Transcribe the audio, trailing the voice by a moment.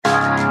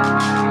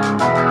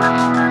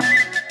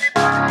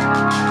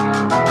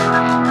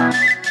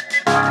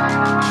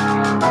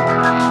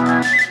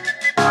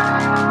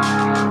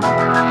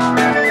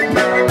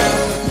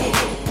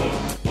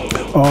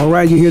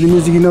right, you hear the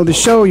music, you know the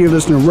show. You're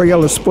listening to Ray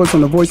Ellis Sports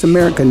on the Voice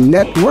America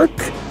Network.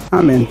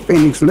 I'm in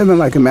Phoenix, living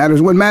like it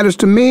matters. What matters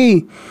to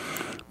me?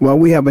 Well,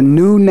 we have a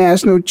new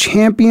national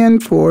champion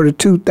for the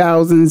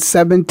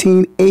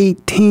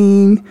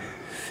 2017-18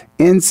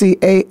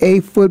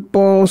 NCAA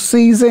football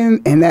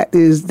season, and that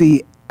is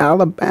the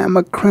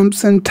Alabama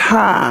Crimson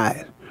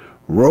Tide.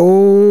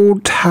 Roll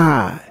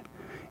Tide.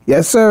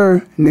 Yes,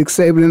 sir. Nick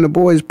Saban and the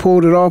boys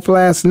pulled it off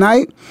last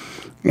night.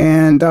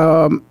 And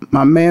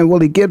my man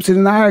Willie Gibson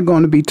and I are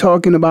going to be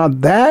talking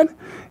about that,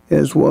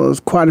 as well as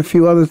quite a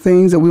few other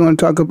things that we want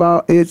to talk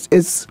about. It's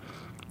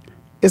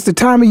the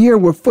time of year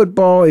where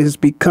football has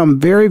become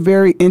very,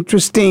 very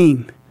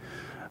interesting.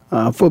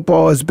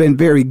 Football has been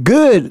very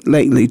good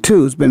lately,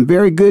 too. It's been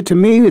very good to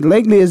me.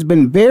 Lately, it's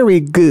been very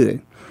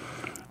good.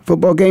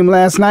 Football game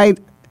last night.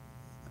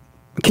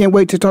 I can't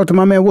wait to talk to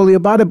my man Willie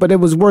about it, but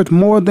it was worth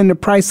more than the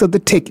price of the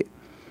ticket.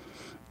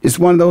 It's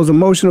one of those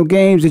emotional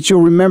games that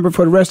you'll remember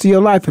for the rest of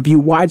your life if you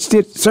watched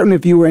it, certainly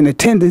if you were in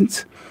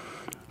attendance.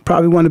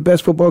 Probably one of the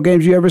best football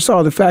games you ever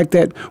saw. The fact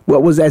that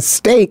what was at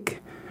stake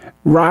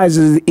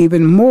rises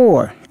even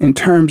more in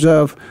terms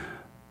of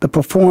the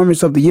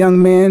performance of the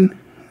young men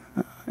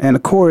and,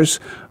 of course,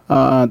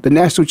 the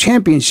national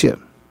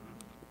championship.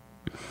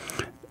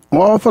 An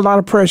awful lot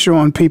of pressure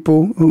on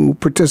people who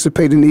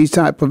participate in these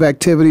type of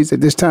activities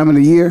at this time of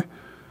the year.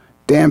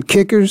 Damn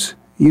kickers.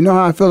 You know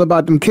how I feel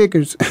about them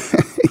kickers.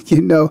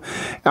 You know,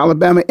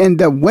 Alabama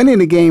ended up winning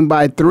the game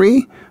by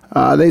 3.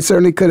 They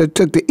certainly could have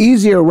took the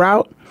easier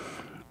route.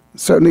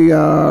 Certainly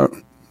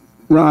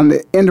around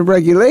the end of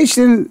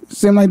regulation, it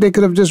seemed like they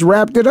could have just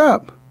wrapped it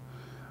up.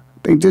 I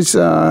think this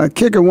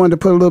kicker wanted to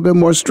put a little bit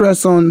more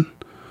stress on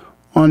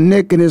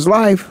Nick and his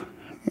life.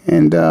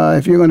 And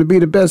if you're going to be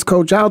the best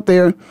coach out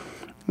there,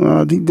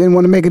 he didn't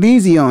want to make it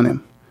easy on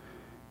him.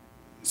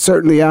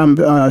 Certainly,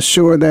 I'm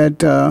sure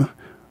that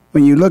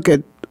when you look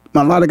at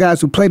a lot of guys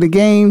who play the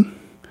game,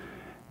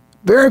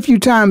 very few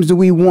times do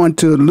we want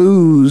to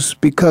lose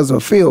because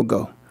of field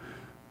goal.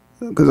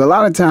 Because a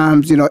lot of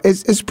times, you know,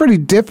 it's pretty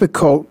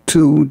difficult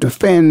to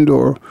defend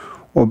or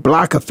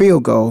block a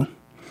field goal.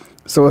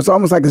 So it's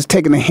almost like it's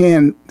taking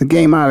the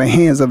game out of the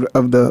hands of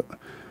the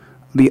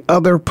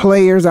other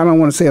players. I don't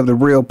want to say of the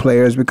real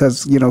players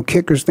because, you know,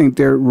 kickers think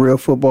they're real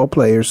football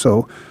players.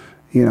 So,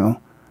 you know,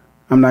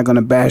 I'm not going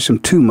to bash them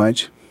too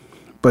much.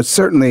 But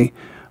certainly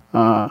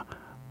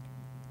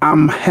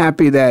I'm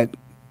happy that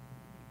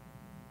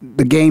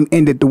the game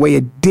ended the way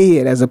it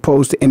did as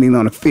opposed to ending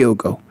on a field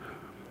goal.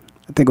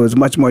 I think it was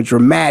much more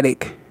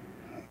dramatic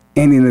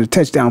ending in a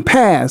touchdown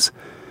pass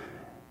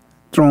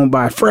thrown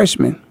by a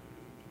freshman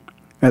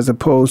as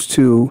opposed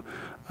to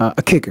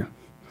a kicker.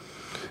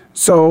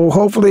 So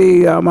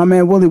hopefully my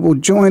man Willie will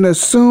join us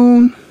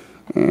soon,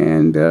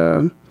 and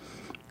we'll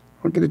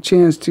get a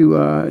chance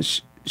to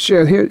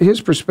share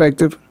his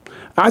perspective.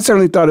 I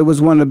certainly thought it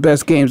was one of the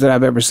best games that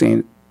I've ever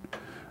seen.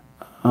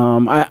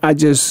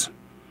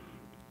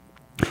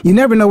 You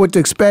never know what to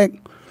expect.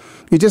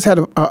 You just had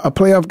a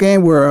playoff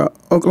game where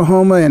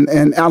Oklahoma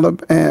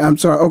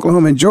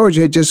Oklahoma and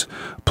Georgia had just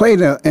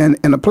played in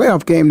a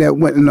playoff game that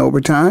went in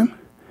overtime.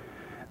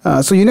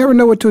 So you never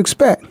know what to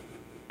expect.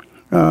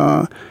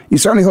 You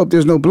certainly hope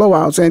there's no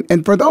blowouts.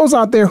 And for those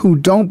out there who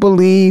don't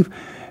believe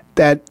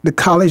that the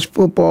college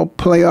football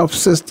playoff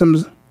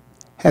systems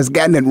has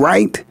gotten it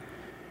right,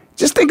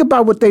 just think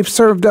about what they've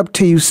served up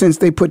to you since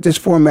they put this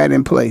format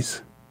in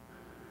place.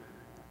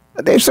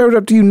 They've served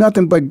up to you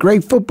nothing but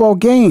great football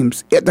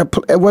games.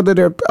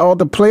 Whether all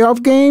the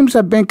playoff games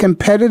have been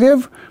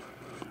competitive,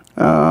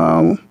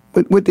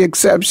 with the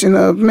exception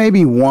of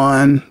maybe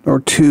 1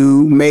 or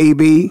 2,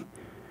 maybe.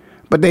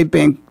 But they've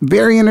been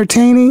very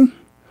entertaining.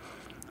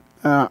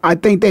 I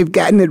think they've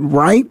gotten it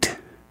right.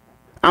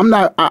 I'm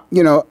not,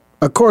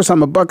 of course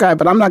I'm a Buckeye,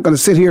 but I'm not going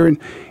to sit here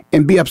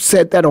and be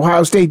upset that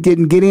Ohio State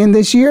didn't get in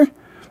this year.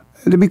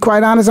 To be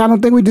quite honest, I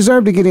don't think we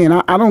deserve to get in.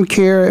 I don't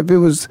care if it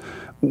was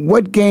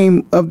what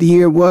game of the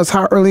year it was,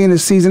 how early in the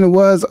season it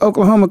was.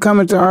 Oklahoma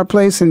coming to our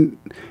place and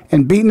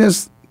beating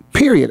us,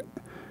 period.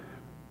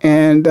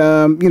 And,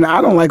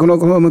 I don't like when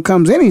Oklahoma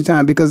comes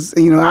anytime because,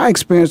 I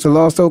experienced a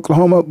loss to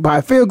Oklahoma by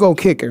a field goal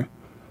kicker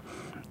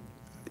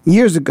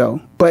years ago.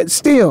 But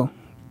still,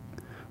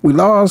 we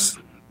lost.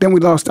 Then we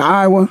lost to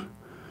Iowa,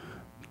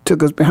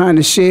 took us behind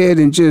the shed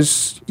and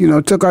just,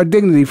 took our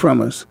dignity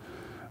from us.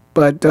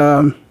 But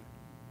I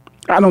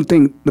don't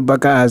think the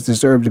Buckeyes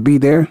deserve to be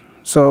there.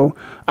 So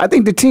I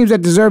think the teams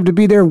that deserve to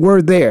be there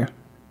were there.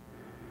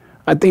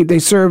 I think they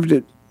served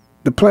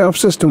the playoff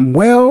system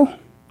well.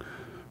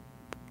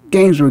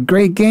 Games were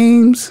great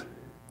games.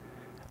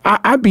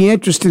 I'd be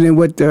interested in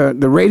what the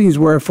ratings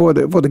were for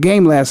the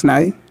game last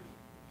night.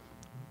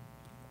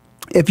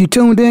 If you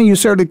tuned in, you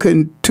certainly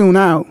couldn't tune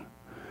out.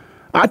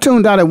 I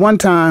tuned out at one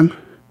time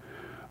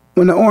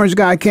when the orange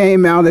guy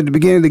came out at the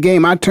beginning of the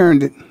game. I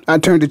turned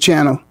the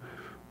channel,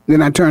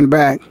 then I turned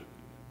back.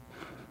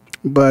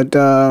 But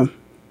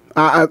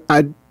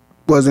I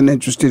wasn't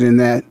interested in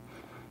that.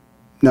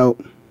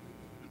 Nope.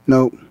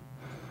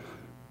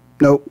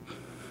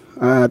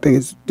 I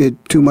think it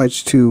did too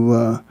much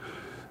to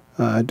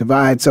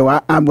divide. So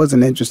I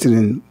wasn't interested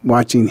in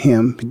watching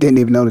him. He didn't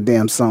even know the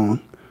damn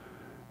song.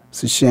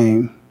 It's a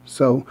shame.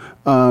 So,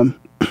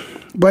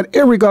 but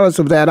irregardless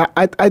of that,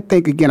 I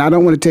think, again, I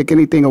don't want to take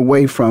anything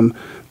away from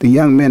the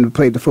young men who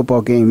played the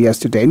football game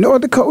yesterday, nor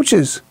the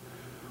coaches.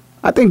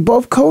 I think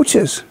both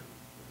coaches.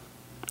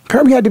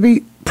 Kirby had to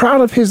be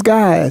proud of his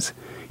guys.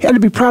 He had to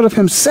be proud of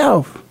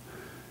himself.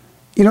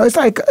 You know, it's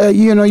like,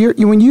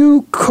 when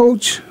you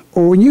coach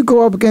or when you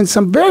go up against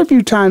some, very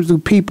few times do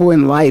people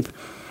in life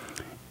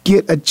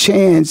get a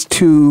chance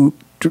to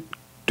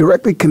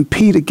directly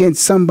compete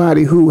against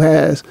somebody who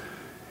has,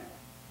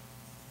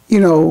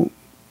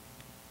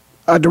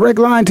 a direct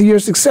line to your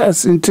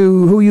success and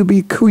to who you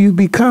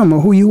become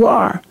or who you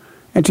are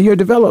and to your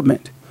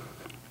development.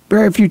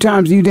 Very few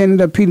times you'd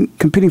end up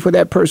competing for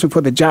that person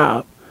for the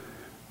job.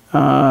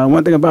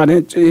 One thing about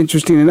it,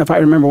 interesting enough, I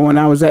remember when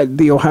I was at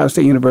The Ohio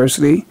State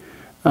University,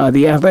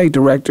 the athletic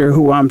director,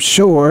 who I'm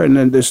sure, and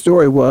then the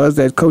story was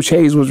that Coach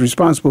Hayes was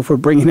responsible for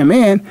bringing him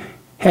in,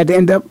 had to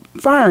end up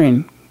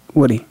firing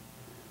Woody.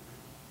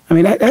 I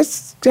mean,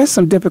 that's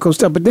some difficult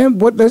stuff. But then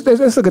let's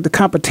look at the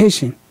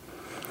competition.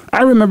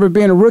 I remember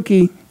being a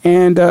rookie,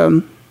 and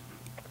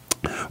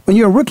when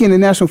you're a rookie in the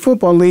National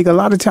Football League, a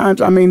lot of times,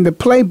 I mean, the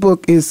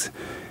playbook is,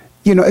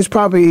 it's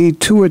probably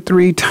 2 or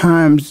 3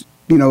 times,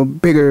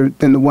 bigger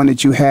than the one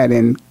that you had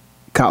in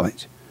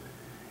college.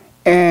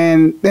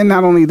 And then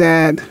not only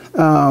that,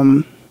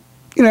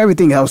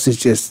 everything else is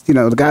just,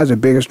 the guys are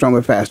bigger,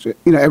 stronger, faster,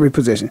 every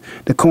position.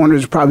 The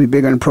corners are probably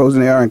bigger in pros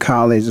than they are in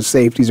college. The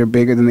safeties are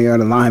bigger than they are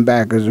the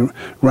linebackers,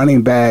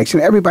 running backs.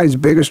 Everybody's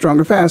bigger,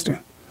 stronger, faster.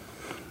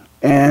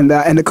 And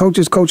the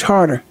coaches coach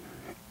harder.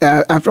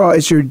 After all,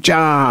 it's your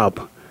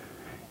job.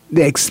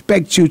 They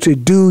expect you to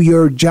do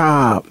your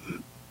job.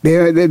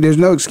 There's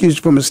no excuse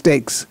for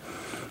mistakes.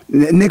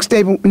 Nick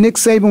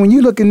Saban, when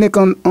you look at Nick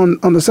on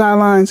the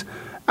sidelines,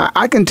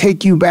 I can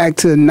take you back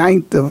to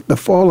the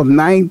fall of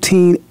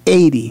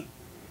 1980.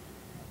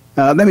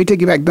 Let me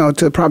take you back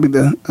to probably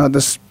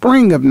the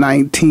spring of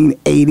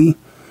 1980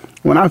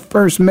 when I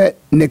first met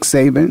Nick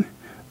Saban.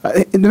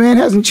 The man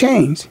hasn't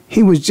changed.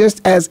 He was just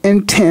as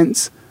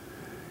intense.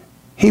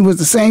 He was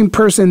the same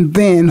person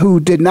then who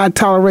did not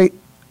tolerate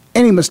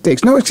any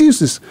mistakes. No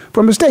excuses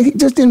for mistakes. He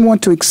just didn't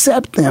want to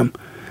accept them.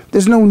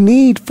 There's no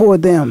need for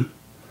them.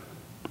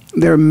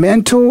 They're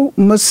mental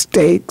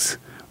mistakes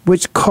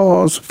which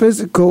cause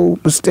physical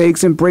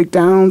mistakes and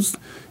breakdowns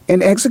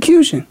in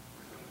execution.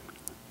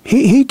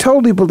 He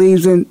totally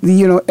believes in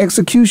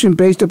execution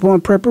based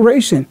upon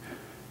preparation.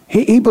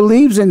 He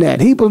believes in that.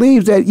 He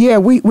believes that,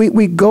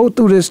 we go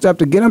through this stuff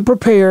to get them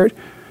prepared,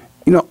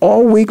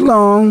 all week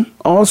long,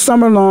 all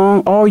summer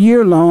long, all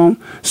year long,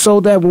 so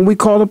that when we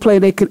call a play,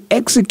 they could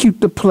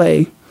execute the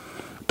play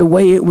the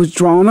way it was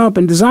drawn up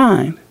and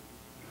designed.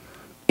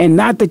 And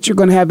not that you're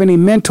going to have any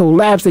mental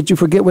lapse that you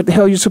forget what the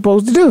hell you're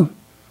supposed to do.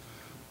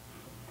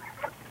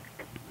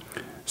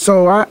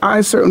 So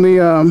I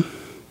certainly I'm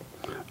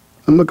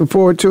looking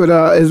forward to it.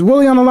 Is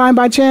Willie on the line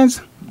by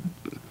chance?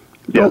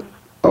 Yeah.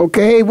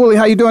 Okay. Hey, Willie,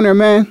 how you doing there,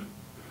 man?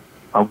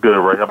 I'm good,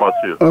 Ray. How about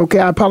you? Okay,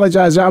 I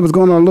apologize. I was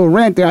going on a little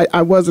rant there.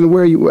 I wasn't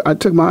aware you were. I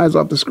took my eyes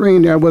off the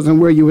screen there. I wasn't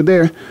aware you were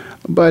there.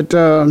 But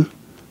I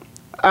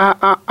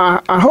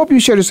hope you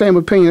share the same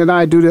opinion that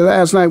I do. That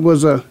last night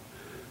was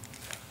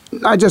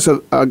not just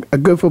a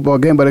good football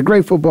game, but a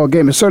great football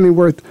game. It's certainly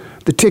worth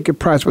the ticket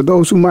price for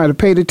those who might have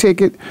paid a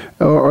ticket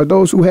or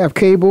those who have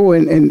cable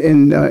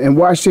and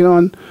watched it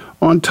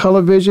on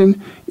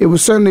television. It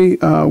was certainly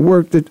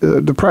worth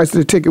the price of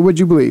the ticket. Would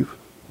you believe?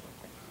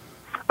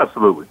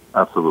 Absolutely.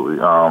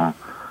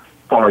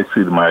 Far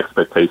exceeded my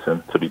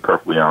expectation, to be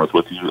perfectly honest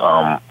with you.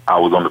 I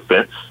was on the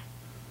fence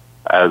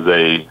as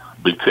a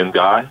Big Ten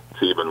guy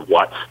to even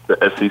watch the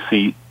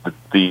SEC,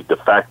 the de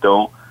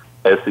facto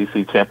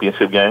SEC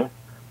championship game.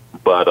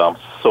 But I'm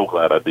so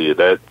glad I did.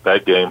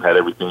 That game had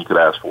everything you could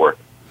ask for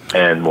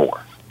and more.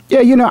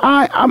 Yeah,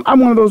 I'm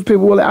one of those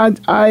people. Well,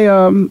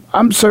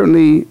 I'm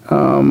certainly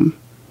one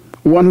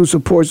who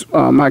supports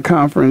my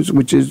conference,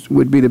 which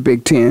would be the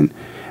Big Ten.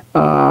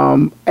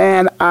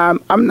 And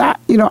I'm not,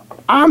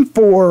 I'm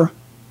for,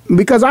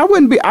 because I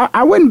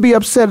wouldn't be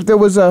upset if there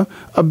was a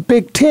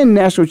Big Ten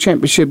national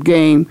championship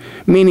game,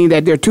 meaning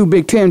that there are 2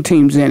 Big Ten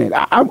teams in it.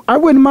 I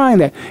wouldn't mind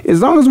that, as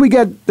long as we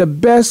get the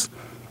best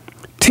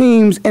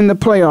teams in the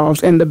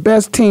playoffs and the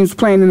best teams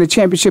playing in the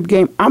championship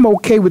game. I'm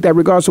okay with that,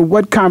 regardless of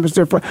what conference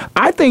they're from.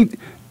 I think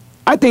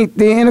the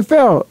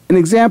NFL, an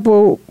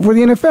example for the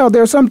NFL,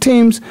 there are some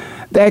teams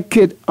that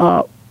could,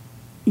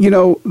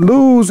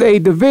 lose a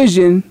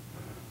division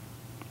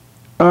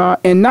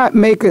and not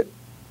make it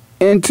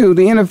into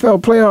the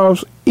NFL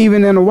playoffs,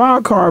 even in a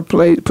wild card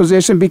play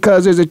position,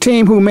 because there's a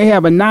team who may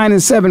have a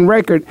 9-7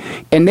 record,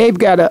 and they've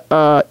got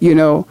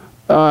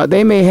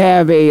they may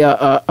have a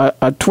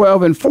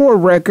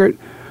 12-4 record,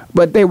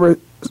 but they were,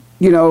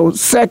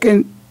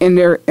 second in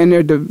their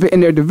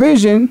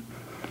division,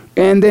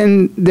 and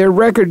then their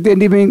record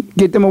didn't even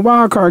get them a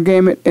wild card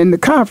game in the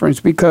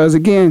conference, because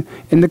again,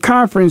 in the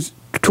conference,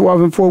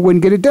 12-4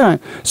 wouldn't get it done.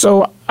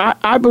 So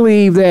I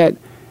believe that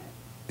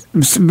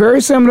It's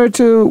very similar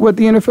to what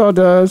the NFL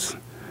does.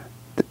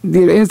 The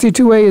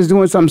NCAA is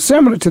doing something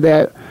similar to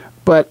that,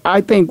 but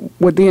I think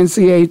what the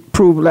NCAA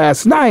proved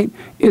last night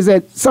is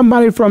that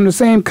somebody from the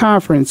same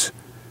conference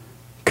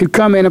could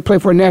come in and play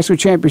for a national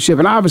championship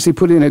and obviously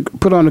put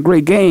on a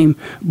great game,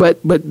 but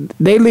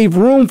they leave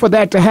room for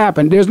that to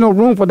happen. There's no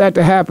room for that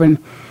to happen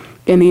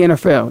in the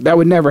NFL. That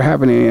would never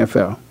happen in the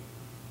NFL.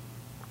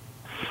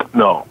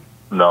 No,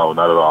 not at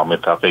all. I mean,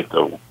 I think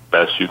the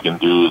best you can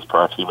do is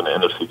perhaps even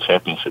an NFC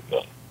championship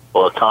game,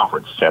 or a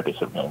conference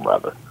championship game,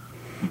 rather.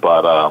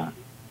 But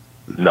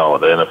no,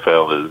 the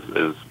NFL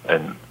is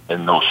in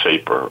no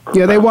shape or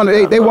yeah, they want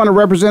a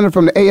representative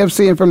from the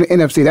AFC and from the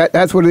NFC.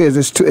 That's what it is.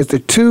 It's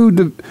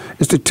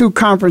the two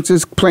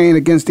conferences playing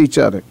against each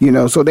other. You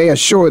know, so they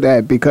assure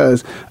that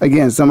because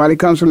again, somebody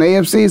comes from the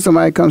AFC,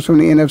 somebody comes from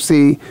the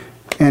NFC.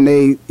 And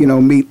they,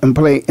 meet and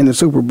play in the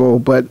Super Bowl.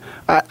 But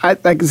I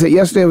like I said,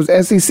 yesterday it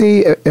was SEC.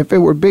 If it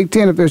were Big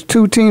Ten, if there's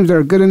two teams that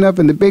are good enough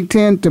in the Big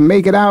Ten to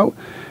make it out,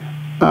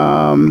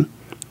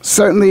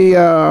 certainly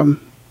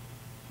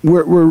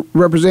we're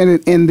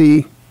represented in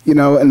the,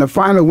 in the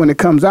final when it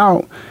comes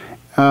out.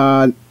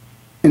 In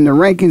the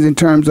rankings in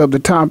terms of the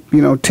top,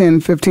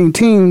 10, 15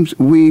 teams,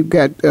 we've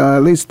got at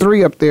least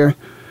 3 up there.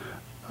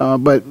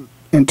 But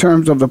in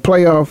terms of the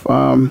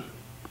playoff,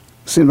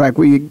 seems like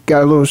we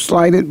got a little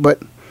slighted, but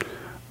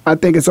I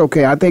think it's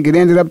okay. I think it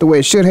ended up the way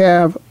it should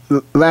have.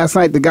 Last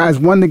night, the guys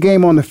won the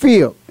game on the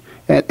field.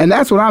 And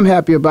that's what I'm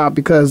happy about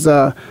because,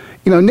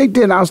 Nick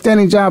did an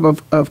outstanding job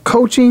of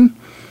coaching,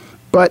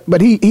 but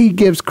he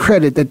gives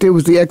credit that there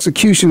was the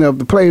execution of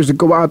the players to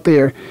go out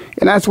there.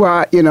 And that's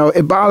why,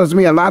 it bothers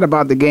me a lot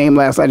about the game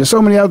last night. There's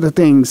so many other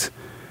things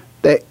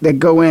that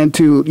go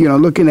into,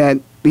 looking at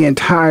the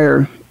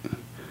entire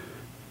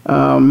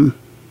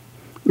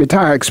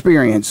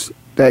experience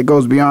that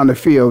goes beyond the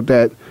field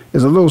that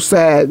is a little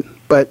sad.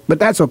 But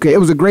that's okay. It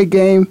was a great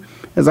game,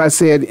 as I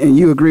said, and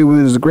you agree with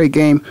me. It was a great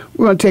game.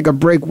 We're going to take a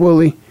break,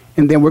 Willie,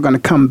 and then we're going to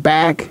come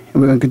back, and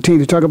we're going to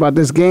continue to talk about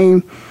this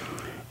game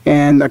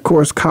and, of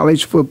course,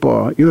 college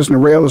football. You listen to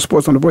Ray Ellis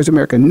Sports on the Voice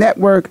America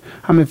Network.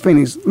 I'm in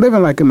Phoenix,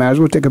 living like it matters.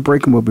 We'll take a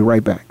break, and we'll be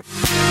right back.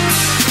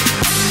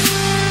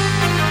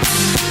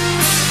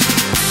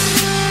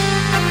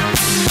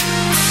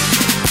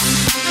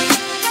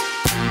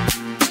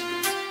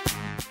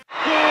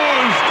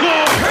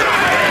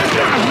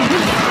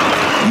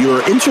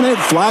 Your internet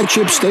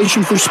flagship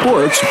station for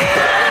sports.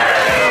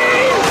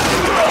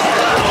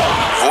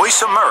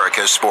 Voice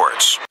America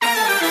Sports.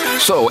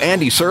 So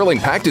Andy Serling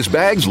packed his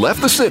bags,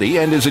 left the city,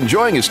 and is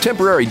enjoying his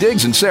temporary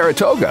digs in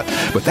Saratoga.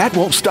 But that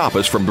won't stop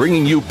us from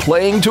bringing you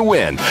Playing to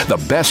Win,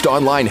 the best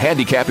online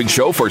handicapping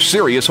show for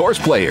serious horse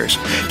players.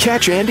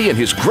 Catch Andy and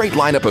his great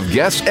lineup of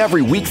guests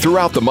every week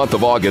throughout the month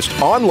of August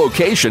on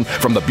location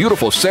from the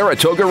beautiful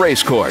Saratoga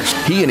Racecourse.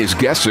 He and his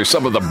guests are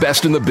some of the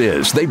best in the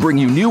biz. They bring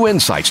you new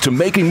insights to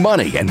making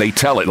money, and they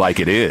tell it like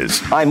it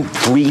is. I'm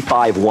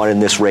 3-5-1 in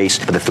this race,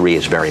 but the 3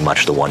 is very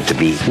much the one to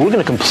beat. We're going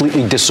to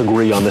completely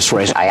disagree on this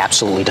race. I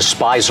absolutely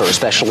despise her,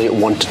 especially at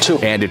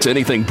 1-2. And it's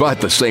anything but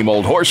the same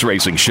old horse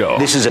racing show.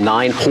 This is a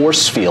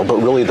 9-horse field, but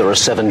really there are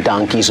 7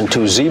 donkeys and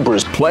 2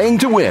 zebras. Playing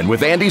to Win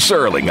with Andy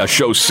Serling, a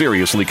show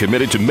seriously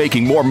committed to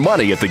making more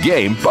money at the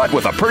game, but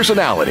with a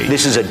personality.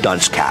 This is a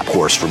dunce cap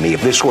horse for me.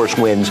 If this horse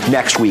wins,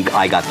 next week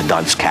I got the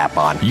dunce cap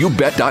on.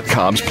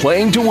 YouBet.com's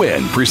Playing to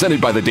Win, presented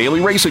by the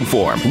Daily Racing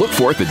Form. Look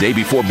for it the day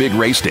before big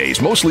race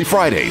days, mostly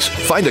Fridays.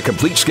 Find a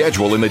complete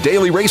schedule in the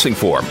Daily Racing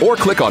Form or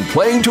click on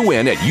Playing to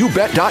Win at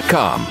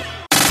YouBet.com.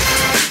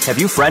 Have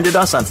you friended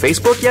us on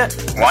Facebook yet?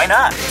 Why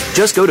not?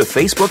 Just go to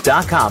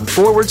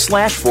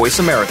Facebook.com/Voice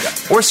America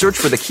or search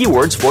for the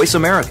keywords Voice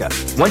America.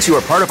 Once you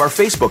are part of our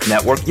Facebook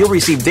network, you'll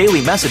receive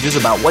daily messages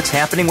about what's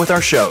happening with our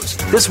shows,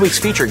 this week's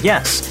featured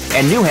guests,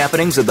 and new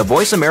happenings of the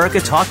Voice America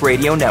Talk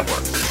Radio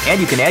Network.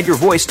 And you can add your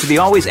voice to the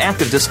always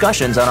active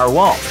discussions on our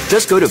wall.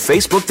 Just go to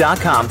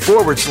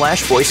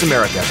Facebook.com/Voice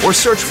America or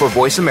search for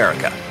Voice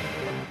America.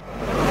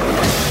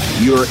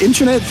 Your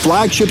internet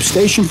flagship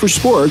station for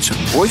sports,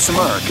 Voice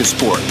America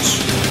Sports.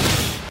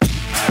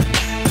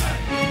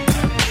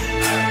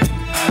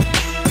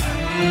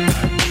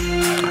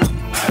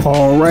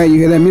 All right, you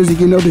hear that music,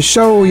 you know the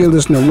show. You're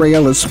listening to Ray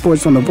Ellis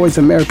Sports on the Voice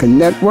America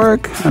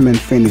Network. I'm in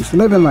Phoenix,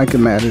 living like it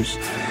matters.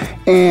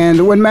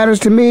 And what matters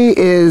to me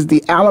is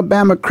the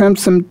Alabama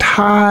Crimson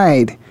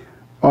Tide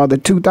are the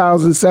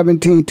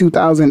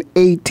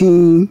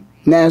 2017-2018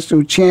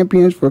 national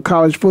champions for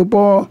college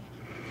football.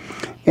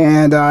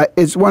 And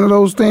it's one of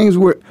those things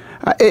where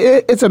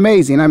it's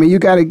amazing. I mean, you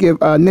got to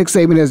give Nick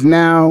Saban has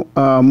now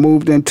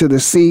moved into the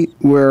seat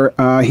where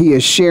he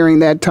is sharing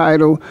that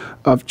title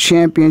of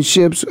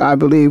championships, I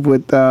believe,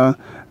 with the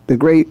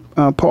great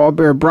Paul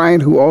Bear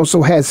Bryant, who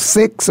also has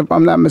 6, if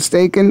I'm not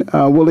mistaken.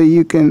 Willie,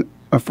 you can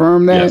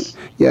affirm that?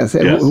 Yes.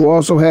 Who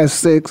also has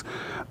 6.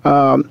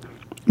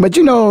 But,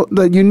 you know,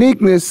 the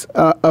uniqueness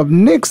of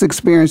Nick's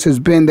experience has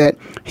been that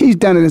he's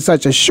done it in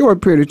such a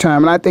short period of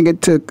time. And I think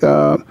it took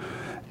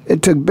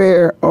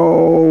Bear,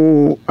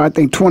 I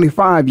think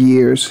 25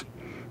 years.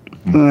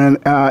 And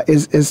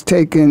it's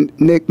taken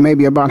Nick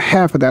maybe about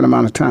half of that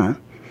amount of time.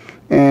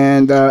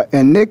 And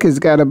Nick has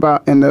got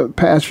about, in the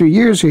past few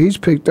years here, he's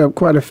picked up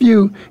quite a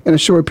few in a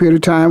short period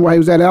of time while he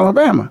was at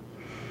Alabama.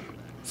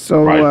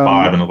 So right,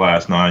 5 in the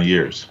last 9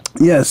 years.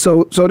 Yeah,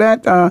 so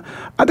that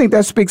I think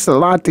that speaks a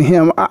lot to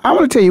him. I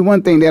want to tell you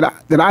one thing that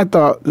I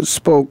thought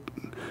spoke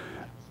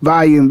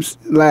volumes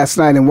last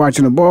night in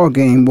watching the ball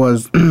game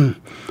was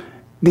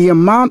the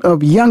amount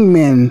of young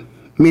men,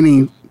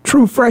 meaning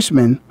true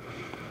freshmen,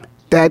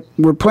 that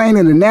were playing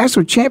in the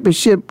national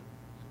championship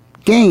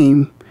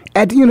game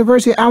at the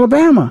University of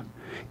Alabama,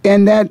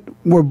 and that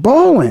were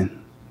balling.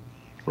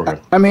 Right.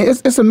 I mean,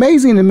 it's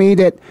amazing to me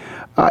that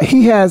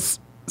he has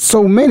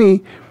so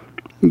many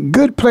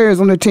good players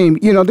on the team.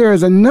 You know, there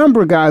is a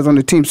number of guys on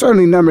the team.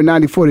 Certainly, number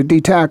 94, the D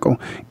tackle,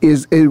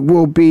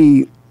 will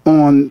be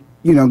on.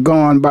 You know,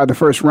 gone by the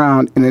first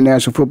round in the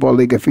National Football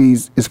League if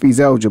he's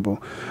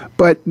eligible.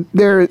 But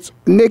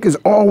Nick has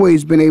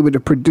always been able to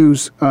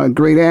produce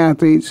great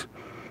athletes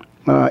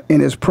in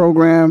his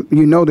program.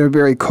 You know, they're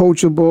very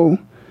coachable.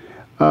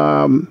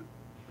 And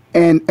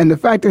the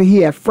fact that he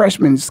had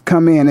freshmen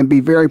come in and be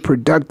very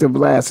productive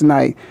last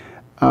night,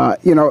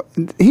 you know,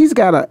 he's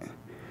got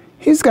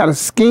a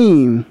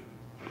scheme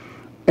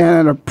and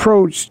an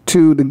approach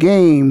to the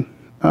game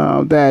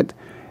that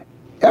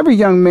every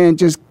young man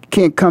just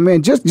can't come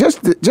in. Just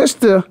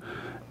the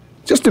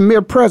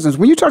mere presence.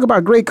 When you talk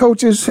about great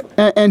coaches,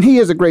 and he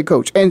is a great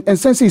coach, and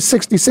since he's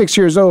 66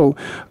 years old,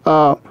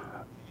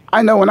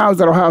 I know when I was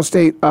at Ohio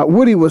State,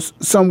 Woody was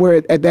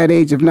somewhere at that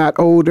age, if not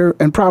older,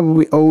 and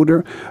probably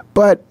older,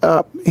 but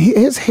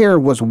his hair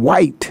was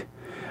white.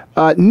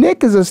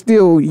 Nick is a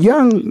still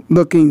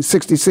young-looking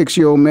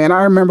 66-year-old man.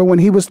 I remember when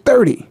he was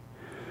 30.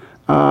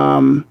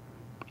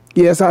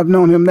 Yes, I've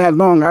known him that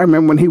long. I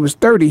remember when he was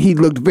 30, he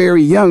looked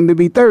very young to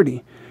be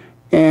 30.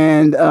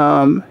 And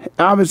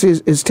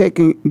obviously is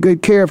taking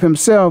good care of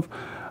himself.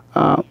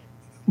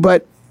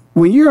 But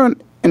when you're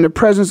in the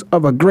presence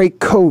of a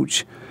great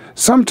coach,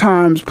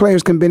 sometimes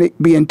players can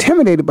be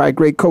intimidated by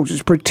great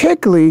coaches,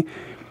 particularly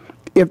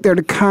if they're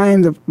the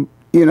kind of,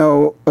 you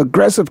know,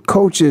 aggressive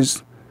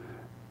coaches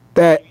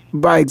that,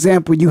 by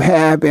example, you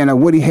have in a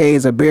Woody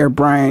Hayes, a Bear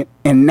Bryant,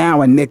 and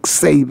now a Nick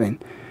Saban.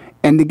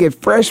 And to get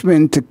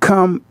freshmen to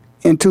come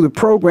into the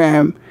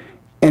program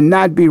and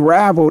not be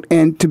raveled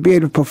and to be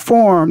able to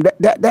perform,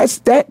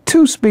 that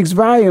too speaks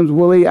volumes,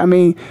 Willie. I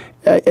mean,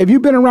 have you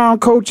been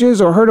around coaches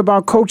or heard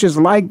about coaches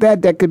like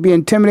that could be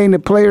intimidating to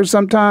players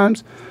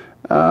sometimes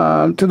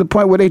to the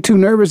point where they're too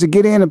nervous to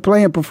get in and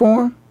play and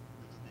perform?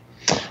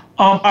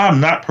 I have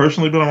not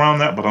personally been around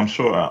that, but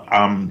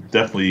I'm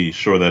definitely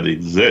sure that it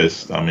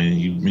exists. I mean,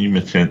 you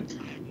mentioned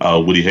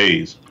Woody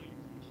Hayes.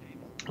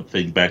 I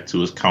think back to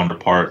his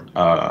counterpart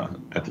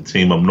at the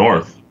team up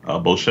north,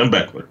 Bo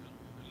Schembechler.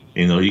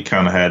 You know, he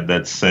kind of had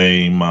that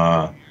same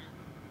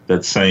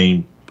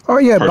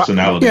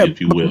personality,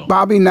 if you will.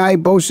 Bobby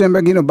Knight, Bo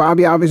Schembechler, you know,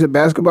 Bobby obviously a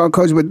basketball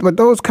coach, but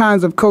those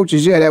kinds of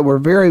coaches, that were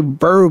very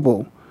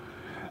verbal,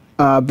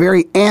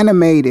 very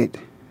animated,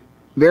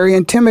 very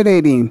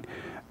intimidating.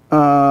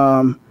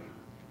 But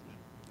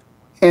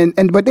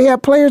they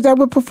have players that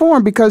would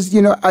perform because,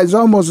 you know, it's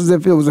almost as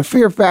if it was a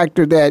fear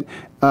factor that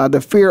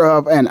the fear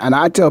of, and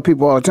I tell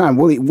people all the time,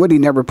 Woody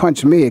never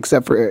punched me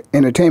except for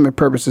entertainment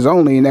purposes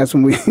only, and that's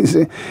when we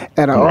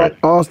at an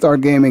All-Star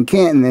game in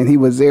Canton, and he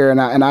was there, and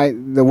I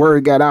the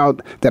word got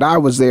out that I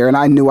was there, and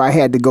I knew I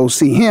had to go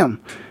see him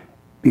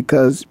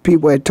because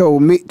people had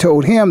told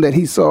him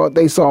that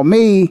they saw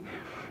me.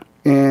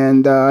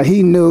 And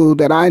he knew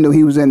that I knew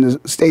he was in the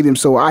stadium,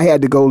 so I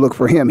had to go look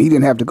for him. He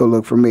didn't have to go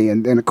look for me.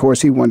 And then, of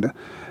course, he wanted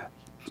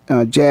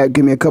to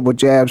give me a couple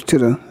jabs to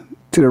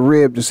the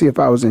rib to see if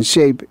I was in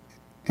shape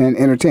and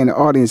entertain the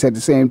audience at the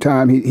same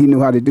time. He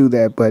knew how to do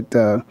that.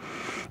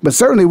 But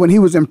certainly when he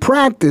was in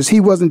practice,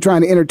 he wasn't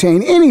trying to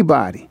entertain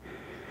anybody.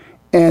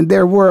 And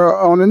there were,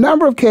 on a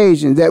number of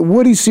occasions, that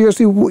Woody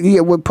seriously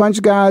would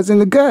punch guys in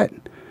the gut.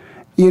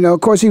 You know,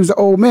 of course, he was an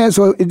old man,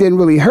 so it didn't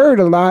really hurt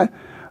a lot.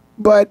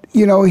 But,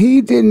 you know,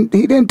 he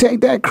didn't take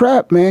that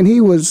crap, man.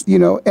 He was, you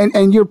know,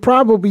 and you're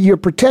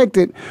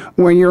protected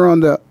when you're on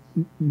the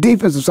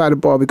defensive side of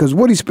the ball because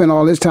Woody spent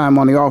all his time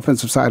on the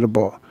offensive side of the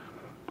ball.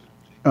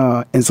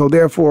 And so,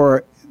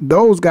 therefore,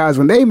 those guys,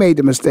 when they made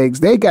the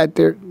mistakes, they got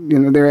their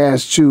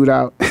ass chewed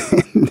out,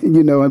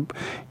 you know,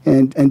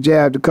 and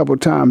jabbed a couple of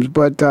times.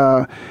 But,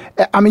 I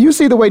mean, you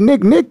see the way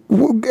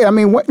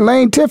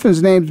Lane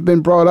Tiffin's name's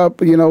been brought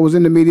up, you know, was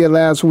in the media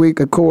last week,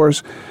 of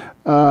course.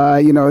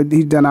 You know,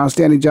 he's done an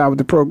outstanding job with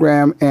the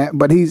program,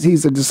 but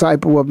he's a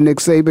disciple of Nick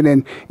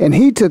Saban, and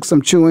he took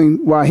some chewing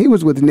while he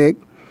was with Nick,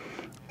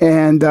 but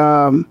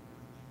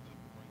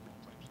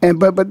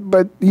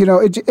you know,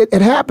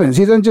 it happens.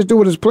 He doesn't just do it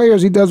with his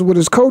players; he does it with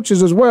his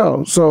coaches as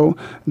well. So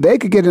they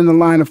could get in the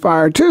line of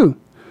fire too.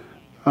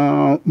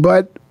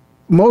 But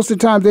most of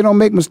the time, they don't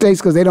make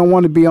mistakes because they don't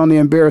want to be on the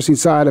embarrassing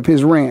side of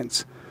his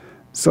rants.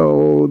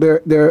 So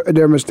they're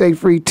a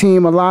mistake-free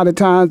team a lot of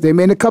times. They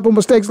made a couple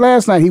mistakes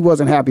last night he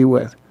wasn't happy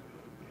with.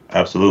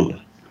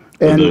 Absolutely.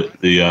 And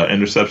the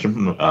interception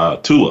from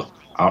Tua,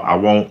 I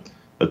won't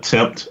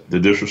attempt to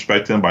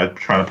disrespect him by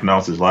trying to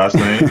pronounce his last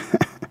name.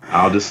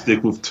 I'll just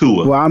stick with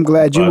Tua. Well, I'm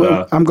glad you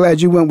went. I'm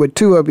glad you went with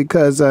Tua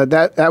because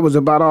that was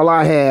about all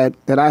I had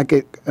that I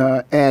could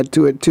add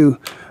to it too.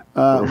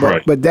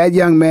 Right. But that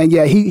young man,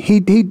 yeah, he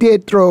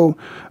did throw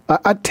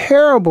a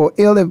terrible,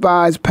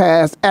 ill-advised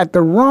pass at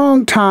the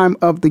wrong time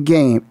of the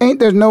game.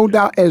 There's no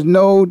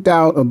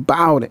doubt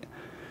about it.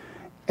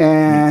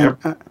 And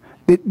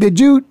did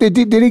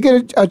he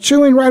get a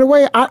chewing right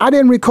away? I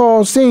didn't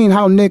recall seeing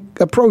how Nick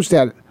approached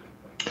that.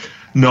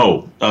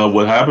 No,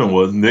 what happened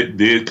was Nick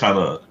did kind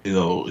of,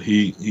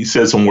 he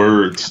said some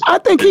words. I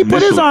think he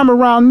put his arm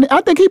around.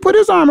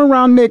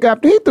 Nick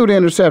after he threw the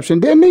interception,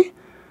 didn't he?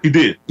 He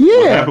did. Yeah.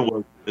 What happened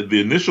was the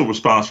initial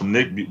response from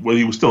Nick when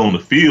he was still on the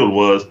field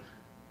was,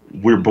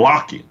 "We're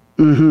blocking."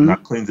 Mm-hmm. And I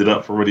cleaned it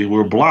up already.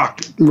 We're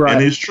blocking, right.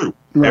 And it's true.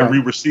 Right. Every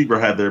receiver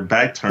had their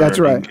back turned. That's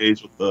right.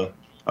 Engaged with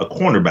a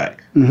cornerback.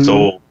 Mm-hmm.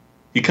 So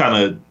he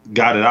kind of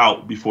got it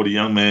out before the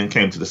young man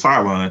came to the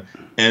sideline,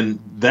 and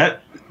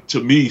that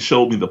to me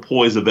showed me the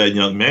poise of that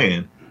young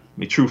man. I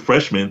mean, true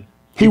freshman.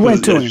 He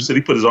went to him. You said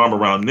he put his arm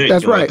around Nick.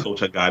 That's right. Like,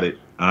 Coach, I got it.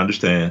 I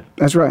understand.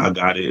 That's right. I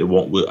got it. It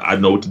won't. I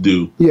know what to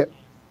do. Yeah.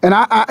 And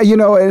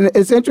and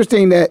it's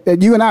interesting that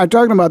you and I are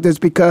talking about this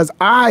because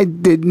I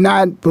did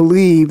not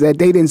believe that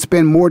they didn't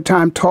spend more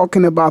time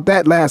talking about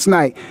that last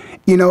night.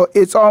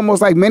 It's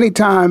almost like many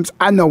times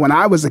I know when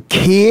I was a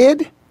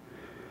kid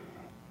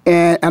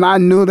and I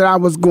knew that I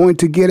was going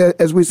to get,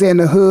 as we say in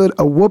the hood,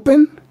 a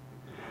whooping.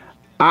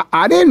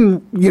 I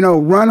didn't,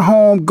 run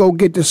home, go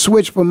get the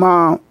switch for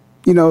Mom,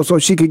 so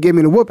she could give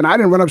me the whooping. I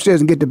didn't run upstairs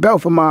and get the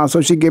belt for Mom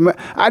so she could give me.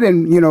 I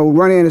didn't,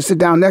 run in and sit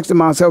down next to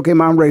Mom and say, okay,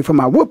 Mom, I'm ready for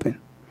my whooping.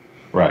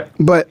 Right.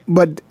 But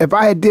if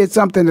I had did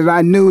something that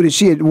I knew that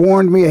she had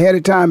warned me ahead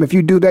of time, if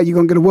you do that, you're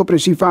going to get a whooping,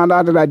 and she found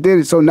out that I did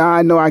it, so now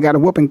I know I got a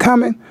whooping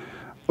coming,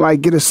 like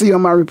get a C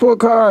on my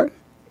report card,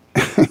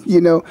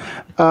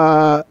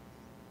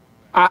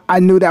 I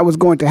knew that was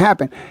going to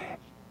happen.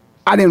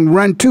 I didn't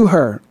run to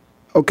her.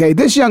 Okay,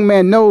 this young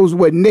man knows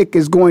what Nick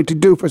is going to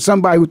do for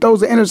somebody who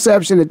throws an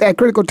interception at that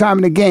critical time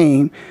in the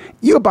game.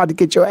 You're about to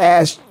get your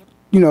ass,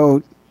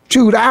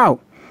 chewed out.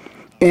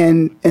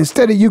 And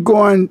instead of you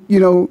going,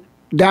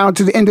 down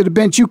to the end of the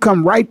bench, you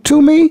come right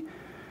to me.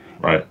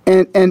 Right.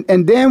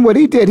 And then what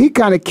he did, he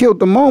kind of killed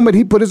the moment.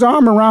 He put his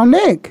arm around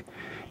Nick.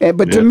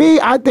 But to me,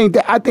 I think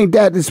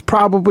that is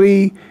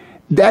probably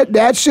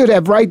that should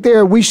have right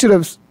there. We should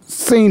have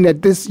seen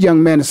that this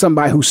young man is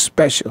somebody who's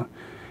special.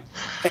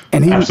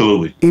 And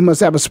absolutely, he must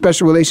have a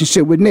special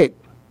relationship with Nick.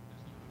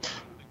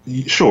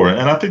 Sure,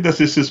 and I think that's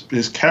just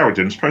his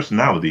character and his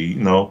personality.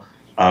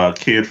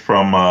 Kid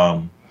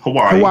from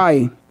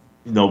Hawaii.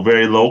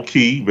 Very low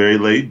key, very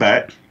laid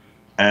back.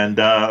 And,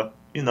 to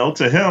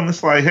him,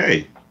 it's like,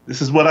 hey,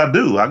 this is what I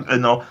do.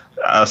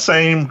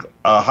 Same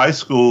high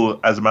school,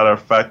 as a matter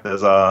of fact,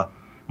 as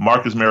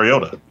Marcus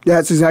Mariota.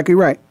 That's exactly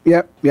right.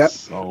 Yep.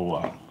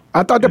 So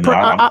I thought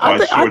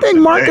I think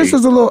Marcus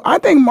is a little. I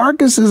think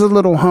Marcus is a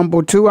little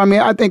humble too. I mean,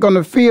 I think on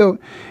the field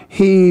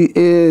he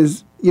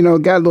is,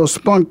 got a little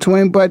spunk to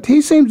him, but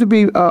he seems to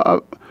be a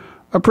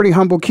pretty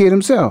humble kid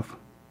himself.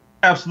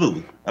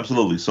 Absolutely.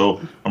 So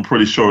I'm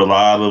pretty sure a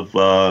lot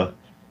of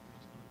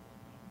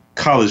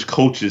college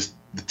coaches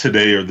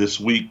today or this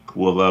week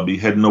will be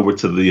heading over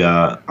to the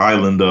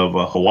island of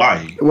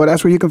Hawaii. Well,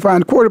 that's where you can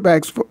find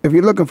quarterbacks if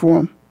you're looking for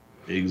them.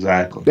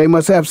 Exactly. They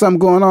must have something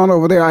going on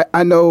over there.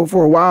 I know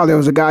for a while there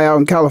was a guy out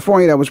in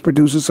California that was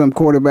producing some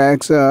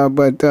quarterbacks,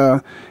 but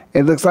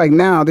it looks like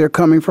now they're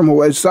coming from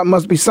Hawaii.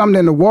 Must be something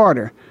in the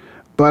water.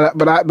 But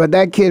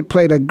that kid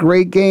played a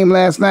great game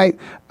last night.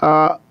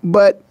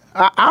 But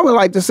I would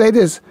like to say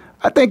this.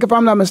 I think if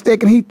I'm not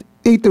mistaken,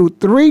 he threw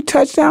 3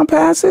 touchdown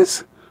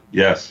passes.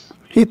 Yes.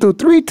 He threw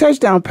 3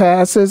 touchdown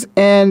passes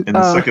and in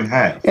the second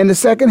half. In the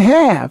second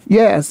half,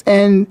 yes,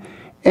 and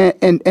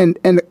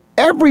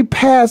every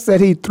pass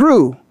that he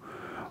threw,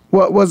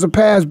 what was a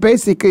pass?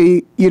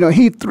 Basically,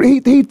 he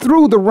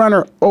threw the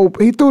runner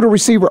open. He threw the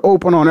receiver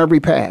open on every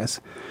pass.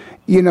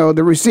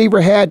 The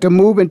receiver had to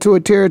move into a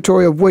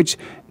territory of which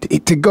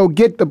to go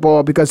get the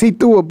ball because he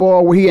threw a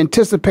ball where he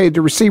anticipated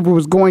the receiver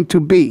was going to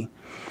be.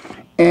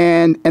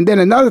 And then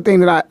another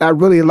thing that I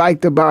really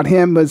liked about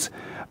him was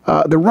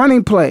the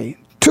running play.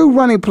 2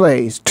 running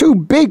plays, 2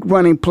 big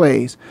running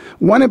plays.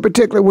 One in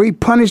particular where he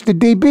punished the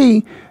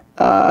DB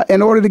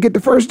in order to get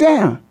the first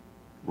down.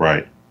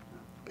 Right.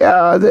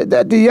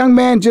 The young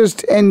man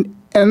just and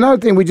another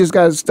thing we just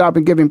got to stop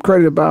and give him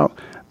credit about.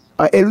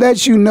 It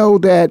lets you know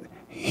that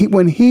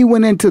when he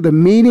went into the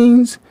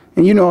meetings,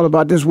 and you know all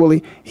about this,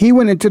 Willie. He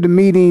went into the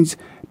meetings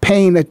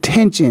paying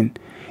attention,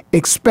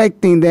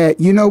 expecting that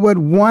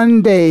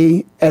one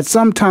day at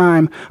some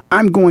time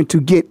I'm going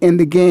to get in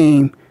the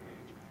game.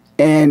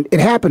 And it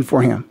happened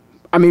for him.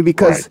 I mean,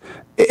 because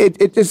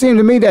it seemed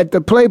to me that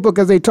the playbook,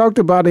 as they talked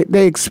about it,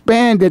 they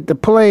expanded the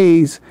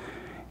plays.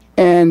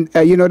 And,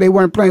 they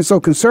weren't playing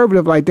so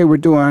conservative like they were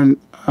doing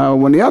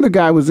when the other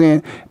guy was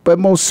in. But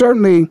most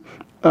certainly,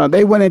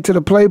 they went into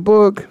the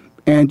playbook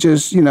and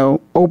just,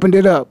 opened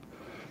it up.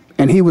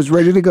 And he was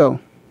ready to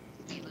go.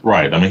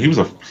 Right. I mean, he's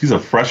a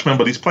freshman,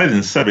 but he's played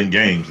in 7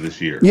 games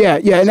this year. Yeah.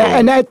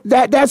 And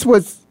that's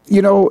what's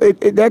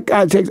that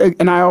kind of takes,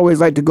 and I always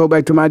like to go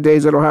back to my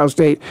days at Ohio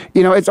State.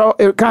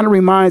 It kind of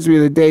reminds me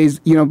of the days,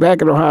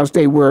 back at Ohio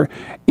State where,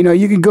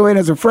 you can go in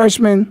as a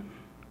freshman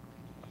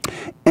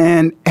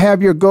and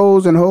have your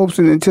goals and hopes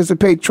and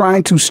anticipate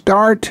trying to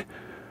start,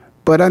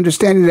 but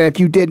understanding that if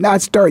you did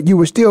not start, you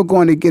were still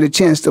going to get a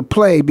chance to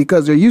play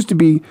because there used to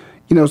be,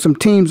 some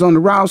teams on the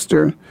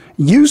roster.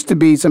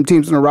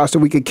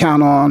 We could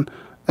count on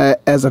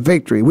as a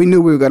victory. We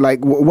knew we were going to, like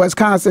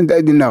Wisconsin.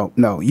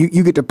 No,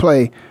 you get to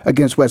play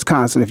against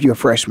Wisconsin if you're a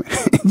freshman.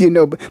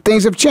 But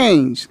things have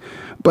changed.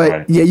 But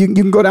right. Yeah, you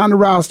can go down the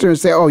roster and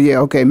say, oh yeah,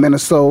 okay,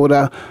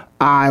 Minnesota,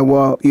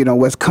 Iowa,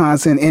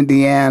 Wisconsin,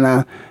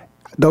 Indiana.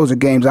 Those are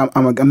games. I'm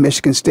a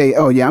Michigan State.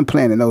 Oh yeah, I'm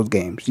playing in those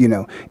games.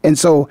 And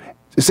so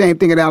the same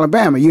thing at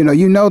Alabama.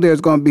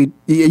 There's going to be,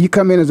 you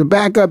come in as a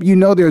backup,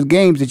 there's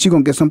games that you're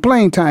going to get some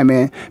playing time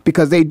in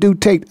because they do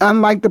take,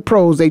 unlike the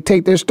pros, they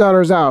take their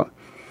starters out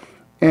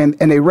and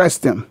they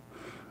rest them.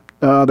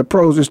 The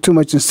pros, there's too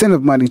much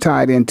incentive money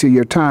tied into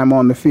your time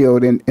on the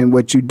field and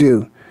what you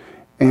do.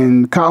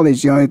 In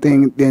college, the only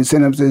thing, the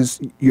incentives is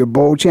your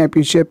bowl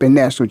championship and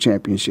national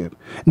championship.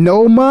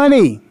 No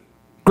money.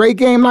 Great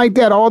game like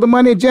that. All the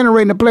money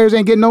generating, the players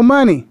ain't getting no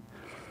money.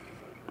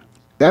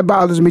 That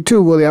bothers me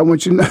too, Willie. I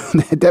want you to know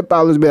that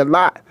bothers me a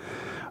lot.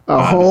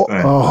 A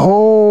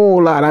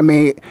whole lot. I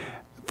mean,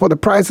 for the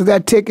price of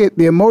that ticket,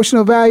 the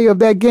emotional value of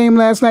that game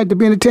last night to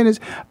be in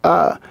attendance,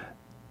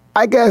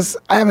 I guess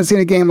I haven't seen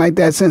a game like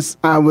that since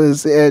I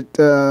was at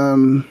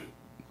the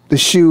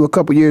Shoe a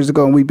couple years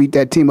ago and we beat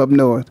that team up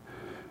north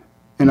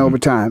in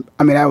overtime.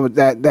 I mean,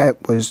 that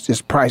was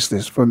just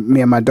priceless for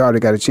me and my daughter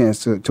got a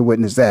chance to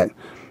witness that.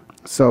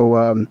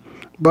 So,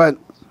 but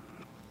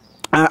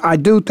I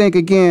do think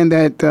again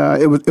that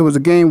it was a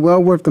game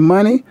well worth the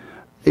money.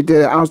 They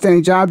did an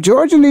outstanding job.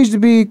 Georgia needs to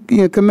be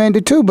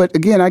commended too, but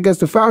again, I guess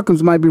the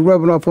Falcons might be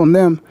rubbing off on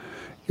them.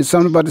 It's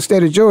something about the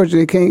state of Georgia;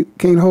 they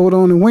can't hold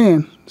on and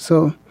win.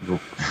 So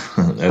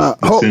that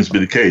seems to be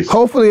the case.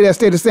 Hopefully, that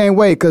stay the same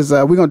way because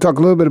we're going to talk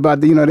a little bit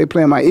about they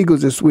playing my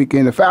Eagles this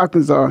weekend. The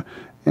Falcons are,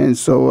 and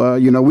so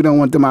we don't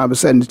want them all of a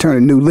sudden to turn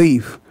a new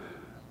leaf.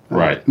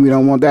 Right. We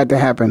don't want that to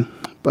happen.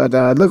 But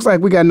it looks like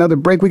we got another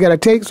break we got to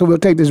take, so we'll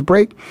take this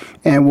break,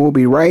 and we'll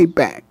be right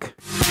back.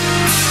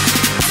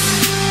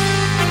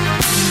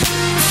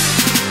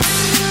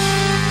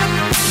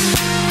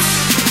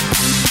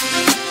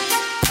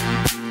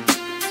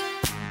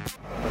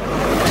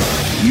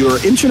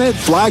 Your internet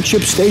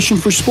flagship station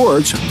for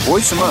sports,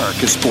 Voice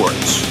America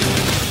Sports.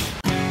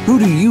 Who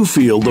do you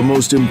feel the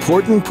most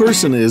important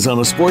person is on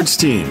a sports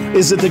team?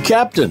 Is it the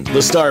captain,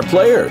 the star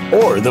player,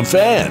 or the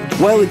fan?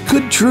 While it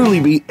could truly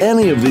be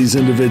any of these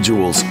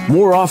individuals,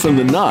 more often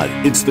than not,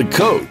 it's the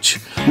coach.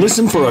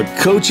 Listen for A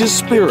Coach's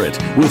Spirit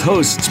with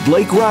hosts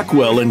Blake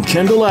Rockwell and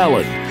Kendall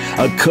Allen.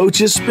 A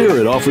Coach's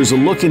Spirit offers a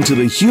look into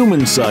the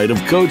human side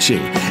of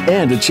coaching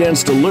and a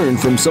chance to learn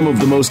from some of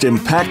the most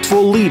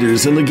impactful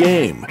leaders in the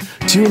game.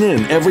 Tune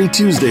in every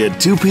Tuesday at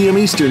 2 p.m.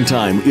 Eastern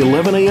Time,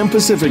 11 a.m.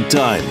 Pacific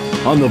Time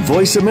on the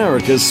Voice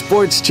America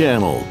Sports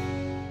Channel.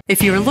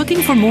 If you're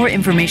looking for more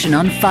information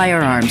on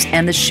firearms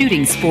and the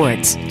shooting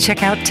sports,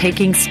 check out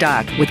Taking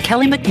Stock with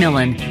Kelly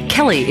McMillan.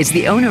 Kelly is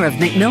the owner of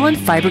McMillan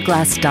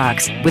Fiberglass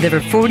Stocks with over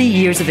 40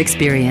 years of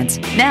experience.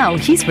 Now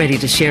he's ready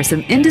to share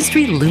some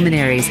industry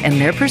luminaries and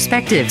their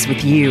perspectives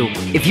with you.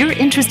 If you're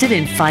interested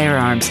in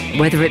firearms,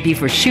 whether it be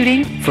for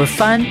shooting, for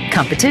fun,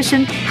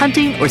 competition,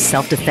 hunting, or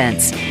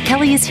self-defense,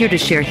 Kelly is here to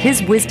share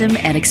his wisdom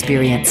and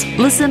experience.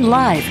 Listen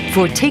live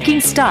for Taking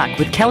Stock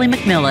with Kelly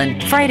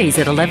McMillan, Fridays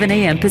at 11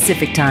 a.m.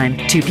 Pacific Time,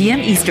 2 p.m.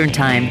 Eastern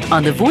Time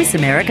on the Voice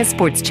America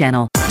Sports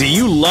Channel. Do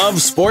you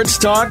love sports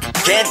talk?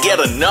 Can't get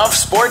enough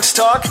sports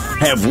talk?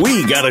 Have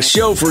we got a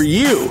show for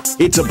you?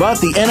 It's about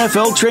the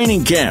NFL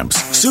training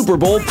camps, Super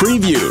Bowl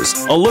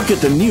previews, a look at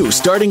the new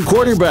starting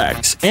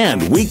quarterbacks,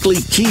 and weekly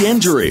key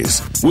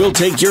injuries. We'll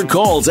take your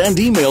calls and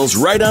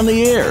emails right on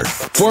the air.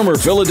 Former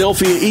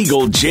Philadelphia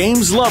Eagle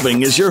James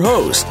Loving is your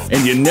host,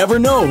 and you never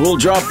know who'll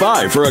drop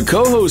by for a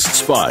co-host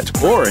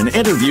spot or an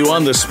interview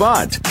on the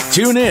spot.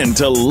 Tune in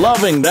to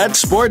Loving That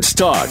Sports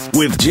Talk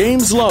with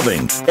James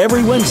Loving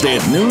every Wednesday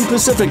at noon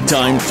Pacific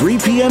Time, 3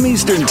 p.m.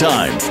 Eastern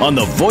Time on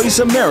the Voice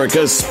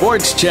America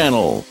Sports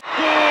Channel.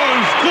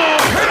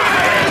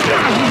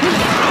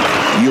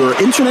 Your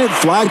internet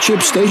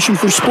flagship station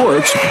for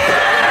sports,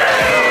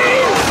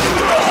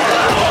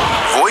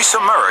 Voice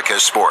America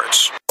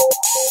Sports.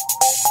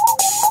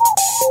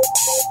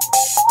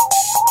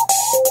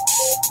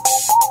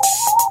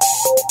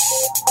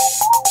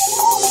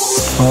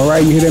 All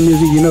right, you hear that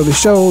music, you know the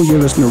show. You're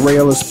listening to Ray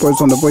Ellis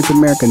Sports on the Voice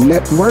America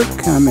Network.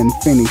 I'm in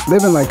Phoenix,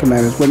 living like it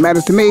matters. What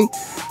matters to me,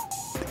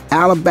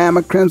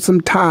 Alabama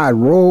Crimson Tide,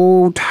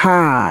 Roll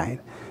Tide,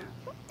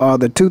 are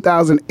the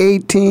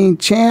 2018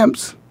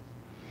 champs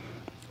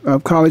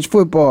of college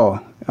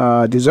football.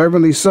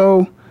 Deservingly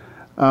so.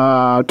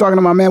 Talking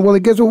to my man, Willie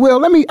Gibbs.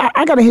 Will,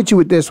 I got to hit you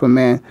with this one,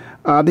 man.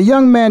 The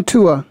young man,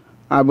 Tua,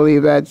 I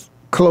believe that's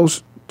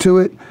close to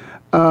it.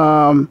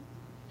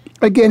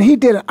 Again, he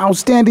did an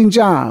outstanding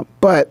job,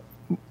 but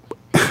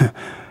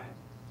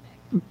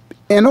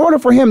in order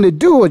for him to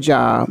do a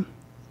job,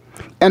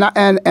 and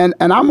I'm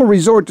gonna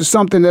resort to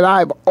something that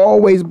I've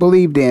always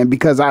believed in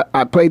because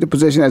I played the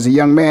position as a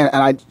young man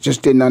and I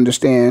just didn't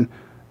understand.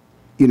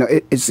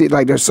 It's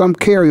like there's some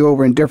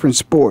carryover in different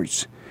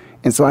sports,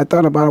 and so I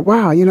thought about,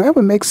 wow, that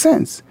would make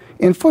sense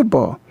in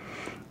football,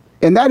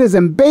 and that is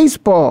in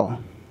baseball.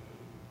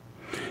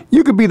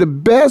 You could be the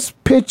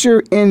best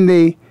pitcher in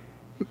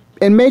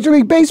Major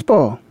League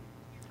Baseball,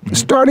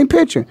 starting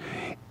pitcher.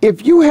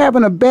 If you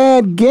having a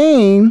bad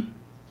game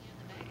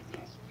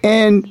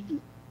and,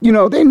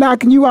 they're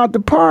knocking you out the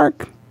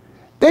park,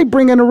 they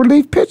bring in a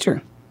relief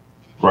pitcher.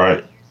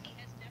 Right.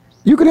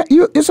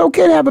 It's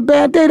okay to have a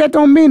bad day. That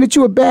don't mean that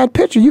you're a bad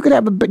pitcher. You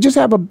could just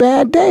have a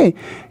bad day.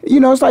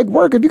 It's like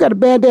work. If you got a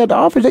bad day at the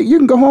office, you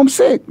can go home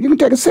sick. You can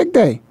take a sick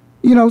day.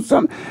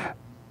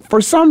 For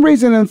some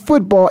reason in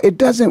football, it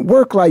doesn't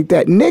work like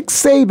that. Nick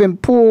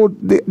Saban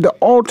pulled the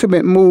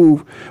ultimate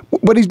move,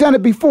 but he's done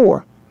it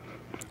before,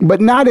 but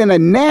not in a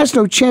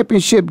national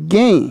championship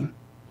game.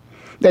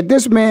 That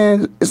this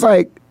man, it's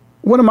like,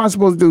 what am I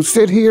supposed to do?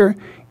 Sit here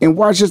and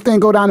watch this thing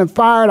go down in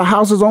fire? The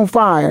house is on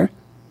fire.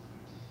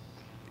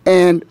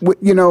 And,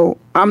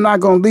 I'm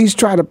not going to at least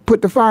try to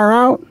put the fire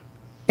out.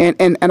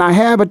 And I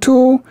have a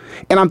tool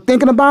and I'm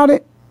thinking about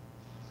it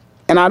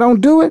and I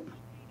don't do it.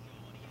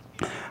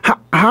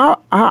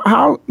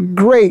 How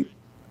great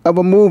of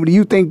a move do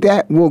you think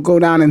that will go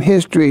down in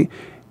history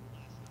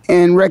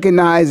and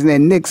recognizing that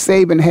Nick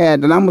Saban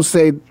had, and I'm going to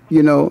say,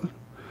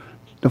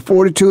 the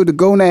fortitude, the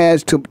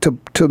gonads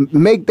to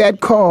make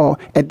that call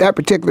at that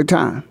particular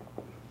time?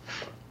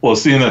 Well,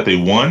 seeing that they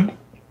won,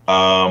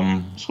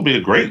 this will be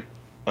a great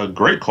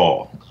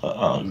call.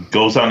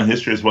 Goes down in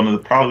history as one of the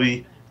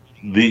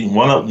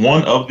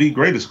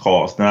greatest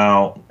calls.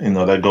 Now,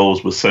 that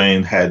goes with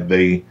saying had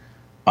they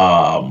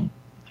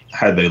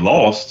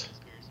lost,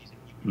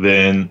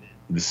 then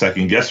the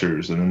second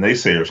guessers and the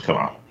naysayers come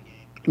out.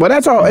 Well,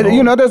 that's all.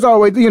 There's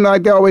always,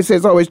 like they always say,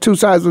 it's always two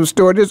sides of the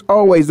story. There's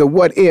always a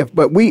what if,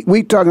 but we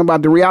talking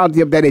about the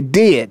reality of that it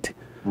did.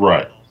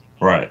 Right.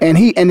 And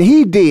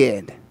he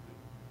did.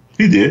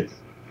 He did.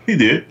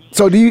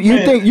 So do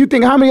you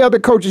think how many other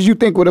coaches you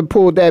think would have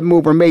pulled that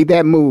move or made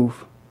that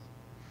move?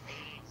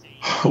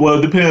 Well,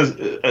 it depends.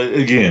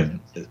 Again,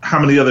 how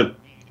many other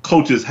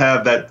coaches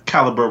have that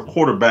caliber of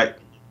quarterback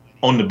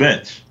on the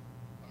bench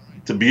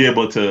to be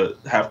able to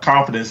have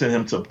confidence in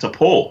him to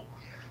pull?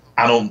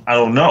 I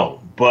don't know,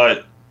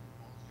 but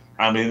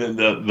I mean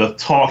the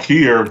talk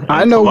here.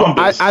 I know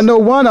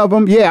one of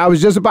them. Yeah, I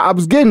was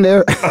getting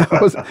there.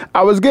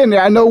 I was getting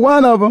there. I know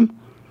one of them.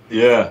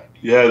 Yeah.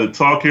 The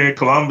talk here in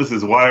Columbus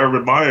is why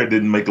Urban Meyer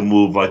didn't make a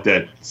move like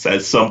that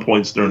at some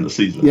points during the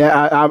season.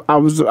 Yeah,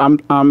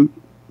 I'm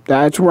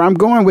that's where I'm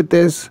going with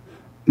this.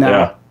 Now,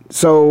 yeah.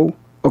 So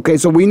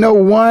we know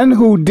one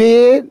who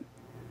did,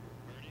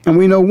 and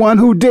we know one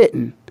who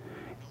didn't.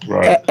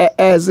 Right.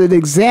 As an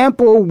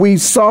example, we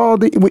saw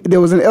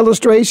there was an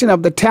illustration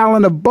of the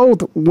talent of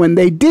both when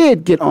they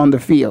did get on the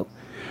field,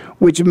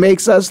 which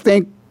makes us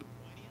think,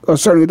 or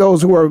certainly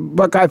those who are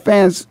Buckeye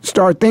fans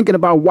start thinking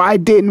about why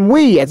didn't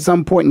we at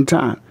some point in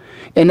time,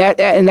 and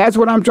that's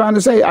what I'm trying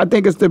to say. I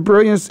think it's the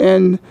brilliance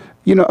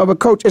of a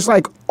coach. It's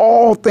like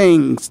all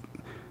things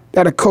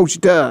that a coach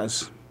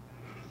does.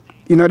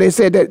 They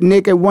said that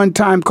Nick at one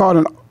time called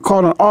an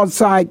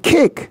onside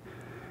kick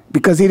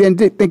because he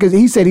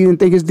said he didn't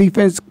think his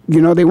defense,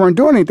 they weren't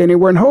doing anything, they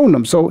weren't holding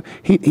them, so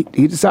he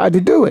decided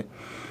to do it.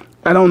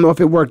 I don't know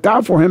if it worked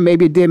out for him.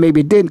 Maybe it did,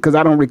 maybe it didn't, because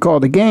I don't recall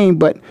the game,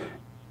 but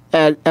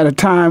at a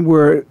time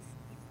where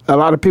a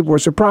lot of people were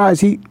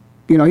surprised, he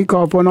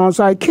called for an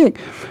onside kick.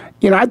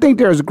 I think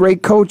there's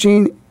great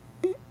coaching,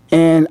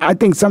 and I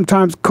think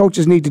sometimes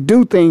coaches need to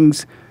do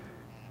things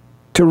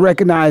to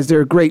recognize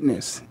their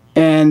greatness.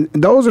 And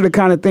those are the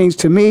kind of things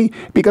to me,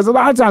 because a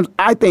lot of times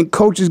I think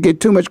coaches get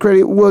too much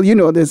credit. Well,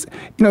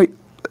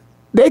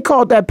 they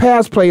called that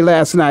pass play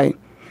last night,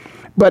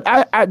 but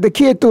the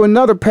kid threw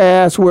another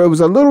pass where it was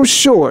a little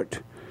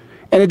short,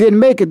 and it didn't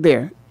make it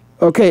there.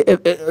 Okay,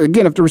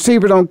 if the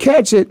receiver don't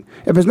catch it,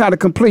 if it's not a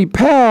complete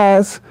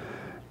pass,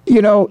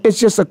 it's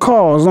just a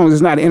call. As long as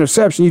it's not an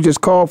interception, you just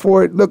call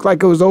for it. Looked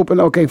like it was open.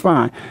 Okay,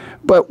 fine.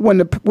 But when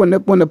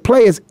the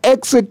play is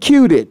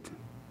executed,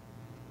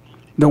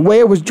 the way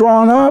it was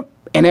drawn up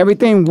and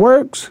everything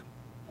works,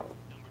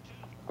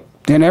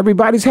 then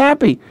everybody's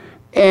happy.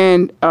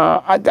 And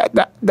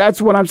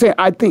that's what I'm saying.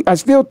 I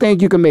still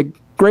think you can make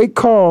great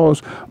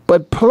calls,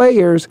 but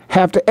players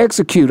have to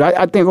execute.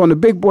 I think on the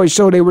Big Boy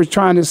Show they were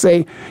trying to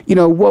say,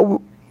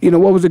 what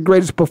was the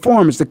greatest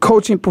performance, the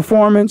coaching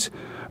performance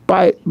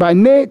by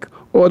Nick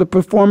or the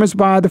performance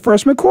by the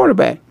freshman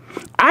quarterback?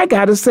 I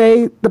got to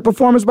say the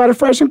performance by the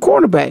freshman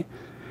quarterback,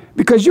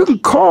 because you can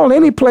call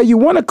any play you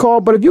want to call,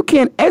 but if you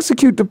can't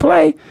execute the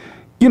play,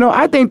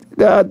 I think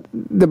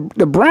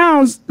the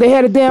Browns, they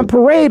had a damn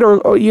parade or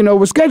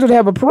were scheduled to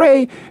have a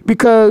parade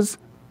because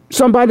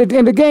somebody at the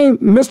end of the game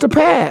missed a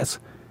pass.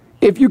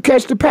 If you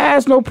catch the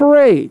pass, no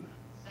parade.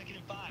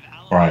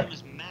 Right.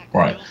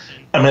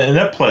 I mean, in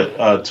that play,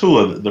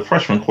 too, the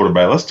freshman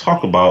quarterback, let's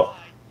talk about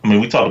I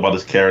mean, we talked about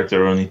his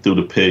character and he threw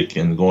the pick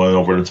and going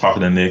over and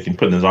talking to Nick and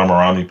putting his arm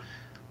around him.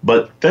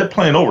 But they're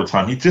playing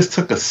overtime. He just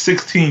took a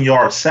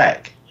 16-yard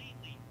sack.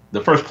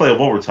 The first play of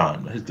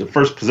overtime, the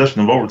first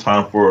possession of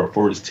overtime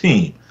for his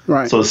team.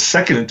 Right. So it's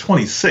 2nd and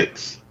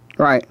 26.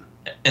 Right.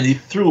 And he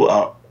threw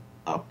a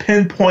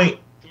pinpoint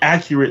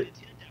accurate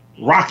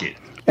rocket.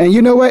 And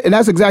you know what? And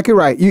that's exactly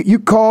right. You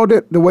called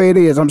it the way it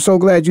is. I'm so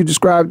glad you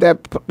described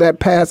that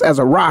pass as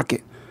a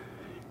rocket.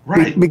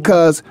 Right.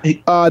 Because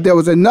there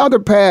was another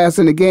pass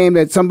in the game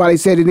that somebody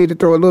said he needed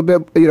to throw a little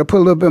bit, put a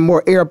little bit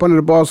more air up under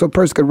the ball so a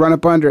person could run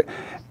up under it.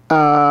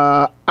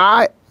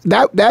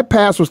 That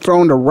pass was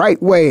thrown the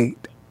right way.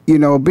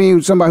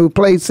 Being somebody who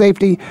played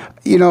safety,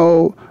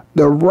 the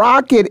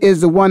rocket is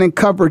the one in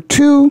cover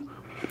 2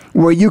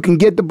 where you can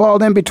get the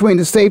ball in between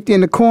the safety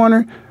and the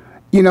corner.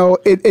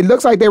 It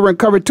looks like they were in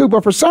cover 2,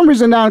 but for some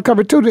reason now in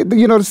cover 2,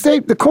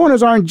 the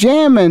corners aren't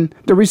jamming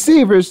the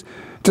receivers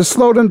to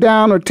slow them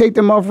down or take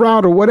them off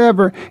route or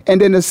whatever, and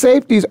then the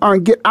safeties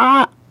aren't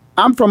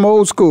I'm from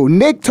old school.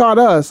 Nick taught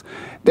us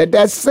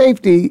that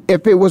safety,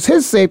 if it was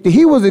his safety,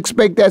 he would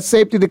expect that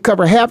safety to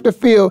cover half the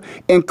field,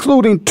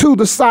 including to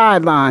the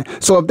sideline.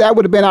 So if that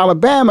would have been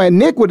Alabama,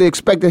 Nick would have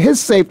expected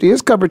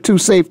his cover 2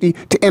 safety,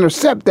 to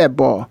intercept that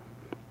ball.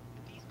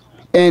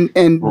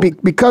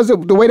 Because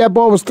of the way that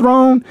ball was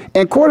thrown,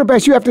 and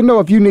quarterbacks, you have to know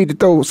if you need to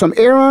throw some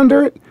air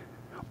under it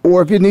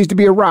or if it needs to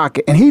be a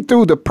rocket. And he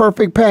threw the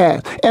perfect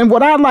pass. And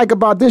what I like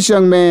about this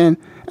young man,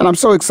 and I'm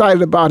so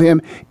excited about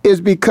him,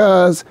 is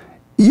because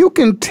you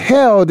can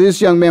tell this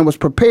young man was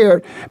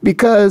prepared,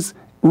 because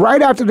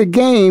right after the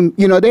game,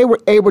 they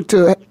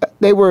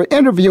were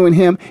interviewing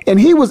him, and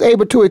he was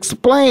able to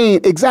explain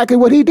exactly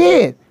what he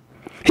did.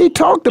 He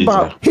talked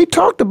about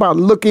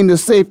looking the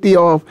safety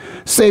off.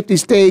 Safety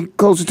stayed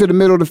closer to the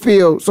middle of the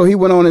field, so he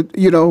went on and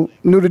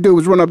knew the dude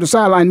was running up the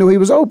sideline, knew he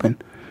was open.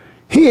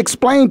 He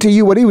explained to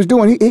you what he was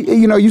doing.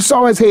 You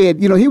saw his head.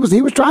 He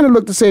was trying to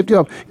look the safety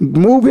off.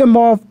 Move him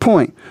off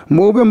point.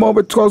 Move him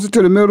over closer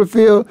to the middle of the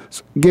field.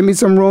 Give me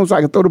some room so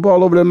I can throw the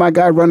ball over to my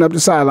guy, run up the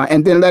sideline,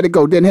 and then let it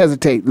go. Didn't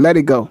hesitate. Let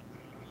it go.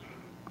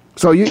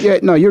 So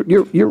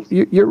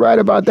you're right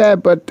about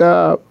that. But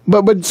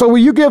so who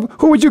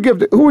would you give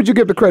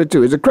the credit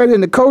to? Is it credit in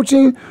the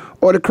coaching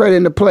or the credit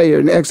in the player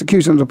and the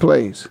execution of the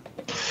plays?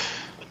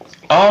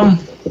 I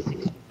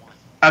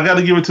got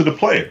to give it to the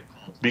player.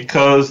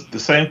 Because the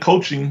same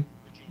coaching,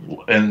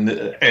 and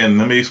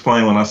let me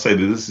explain when I say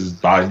that this is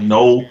by in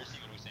no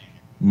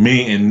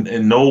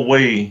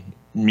way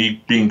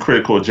me being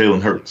critical of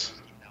Jalen Hurts,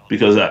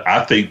 because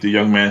I think the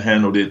young man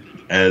handled it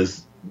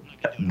as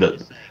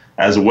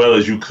well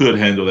as you could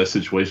handle that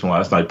situation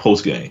last night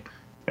post game.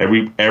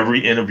 Every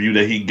interview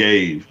that he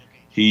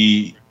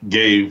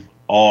gave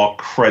all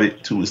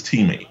credit to his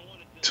teammate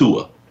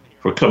Tua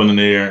for coming in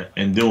there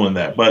and doing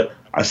that. But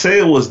I say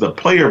it was the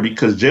player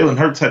because Jalen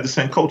Hurts had the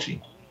same coaching.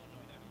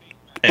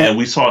 And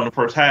we saw in the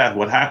first half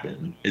what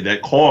happened.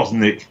 That caused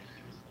Nick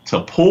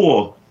to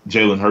pull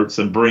Jalen Hurts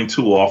and bring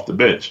Tua off the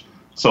bench.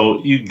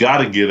 So you got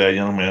to give that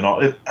young man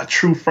a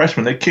true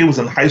freshman. That kid was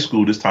in high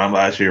school this time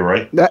last year,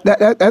 right?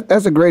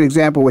 That's a great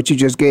example of what you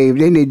just gave.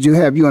 They need to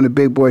have you on the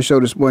Big Boy Show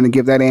this morning to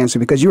give that answer,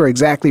 because you are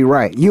exactly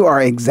right. You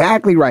are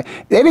exactly right.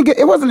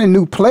 It wasn't a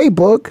new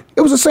playbook.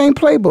 It was the same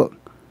playbook.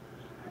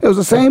 It was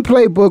the same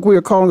playbook. We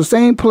were calling the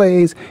same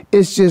plays.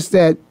 It's just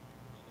that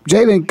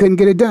Jalen couldn't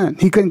get it done.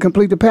 He couldn't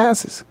complete the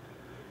passes.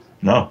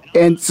 No.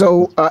 And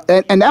so,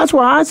 and that's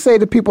why I say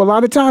to people a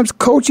lot of times,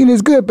 coaching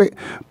is good, but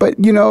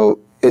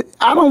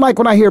I don't like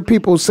when I hear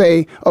people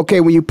say,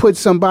 okay, when you put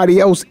somebody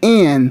else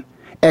in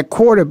at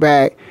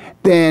quarterback,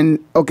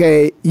 then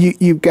okay,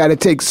 you've got to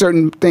take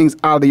certain things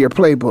out of your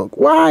playbook.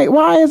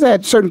 Why is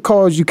that certain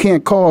calls you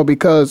can't call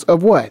because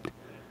of what?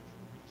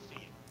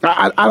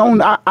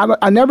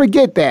 I never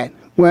get that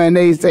when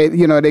they say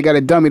they got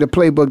to dummy the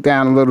playbook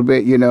down a little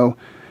bit.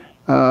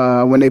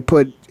 When they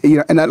put.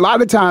 And a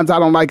lot of times I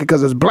don't like it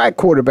because it's black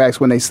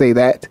quarterbacks when they say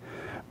that.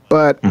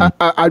 But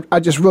I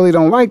just really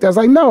don't like that. It's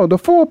like, no, the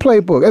full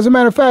playbook. As a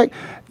matter of fact,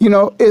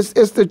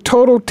 it's the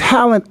total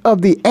talent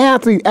of the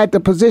athlete at the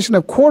position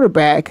of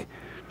quarterback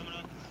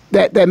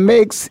that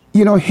makes,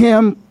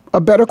 him a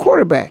better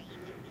quarterback.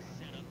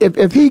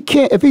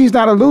 If he's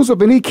not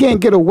elusive and he can't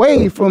get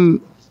away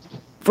from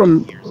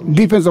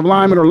defensive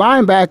linemen or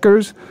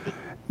linebackers,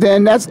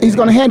 then he's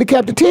going to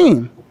handicap the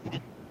team.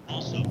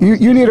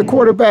 You need a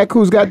quarterback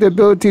who's got the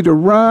ability to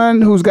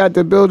run, who's got the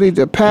ability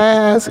to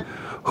pass,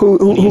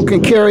 who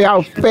can carry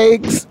out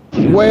fakes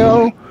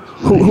well,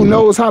 who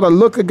knows how to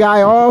look a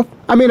guy off.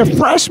 I mean, a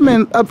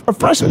freshman,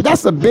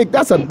 that's a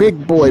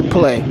big boy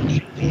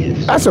play.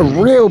 That's a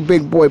real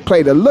big boy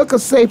play to look a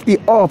safety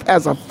off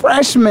as a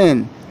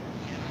freshman.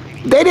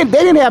 They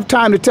didn't have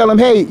time to tell him,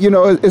 hey,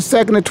 it's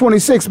 2nd and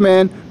 26,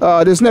 man.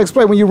 This next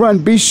play when you run,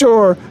 be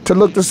sure to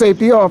look the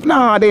safety off.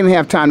 No, they didn't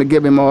have time to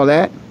give him all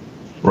that.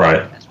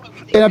 Right.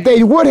 And if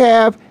they would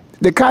have,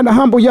 the kind of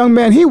humble young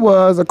man he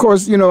was, of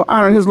course,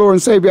 honoring his Lord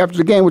and Savior after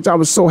the game, which I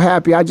was so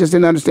happy. I just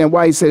didn't understand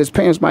why he said his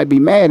parents might be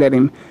mad at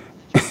him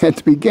at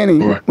the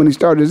beginning when he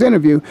started his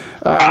interview.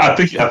 I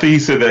think he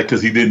said that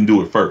because he didn't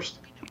do it first.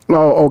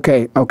 Oh,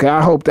 okay.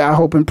 I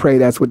hope and pray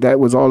that's what that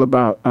was all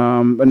about.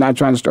 I'm not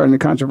trying to start any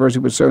controversy,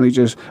 but certainly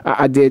just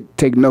I did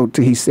take note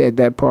till he said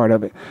that part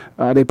of it.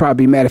 They'd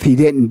probably be mad if he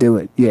didn't do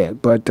it. Yeah,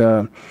 but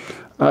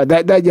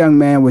that young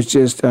man was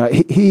just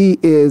he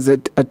is a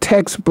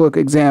textbook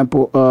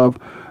example of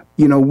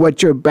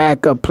what your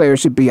backup player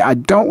should be. I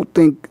don't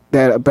think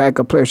that a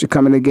backup player should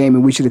come in the game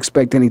and we should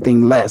expect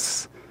anything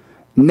less.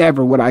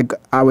 Never would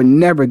I would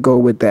never go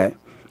with that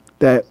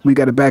we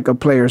got a backup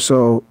player,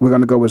 so we're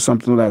going to go with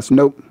something less.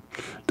 Nope.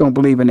 Don't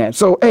believe in that.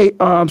 So, hey,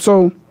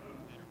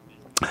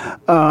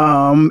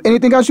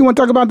 anything else you want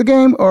to talk about the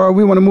game, or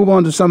we want to move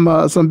on to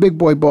some big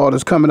boy ball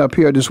that's coming up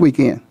here this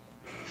weekend?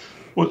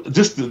 Well,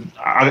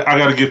 I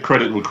got to give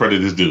credit where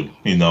credit is due.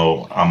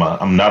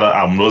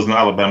 I wasn't an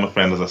Alabama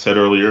fan, as I said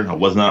earlier. I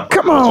was not.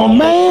 Come on,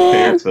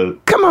 man.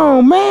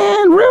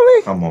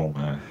 Really? Come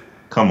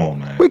on,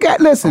 man.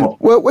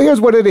 Well,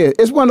 here's what it is.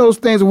 It's one of those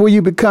things where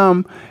you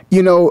become,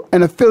 an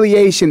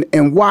affiliation,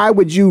 and why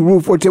would you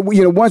root for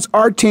it? Once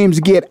our teams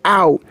get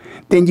out,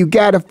 then you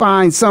got to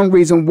find some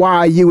reason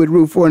why you would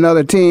root for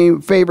another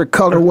team, favorite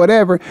color,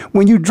 whatever.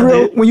 When you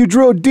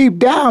drill deep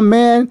down,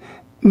 man,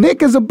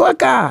 Nick is a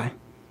Buckeye.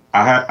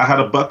 I had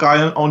a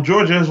Buckeye on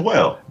Georgia as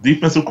well.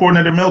 Defensive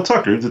coordinator Mel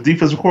Tucker. He's the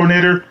defensive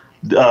coordinator,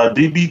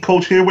 DB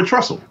coach here with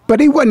Trussell.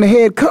 But he wasn't the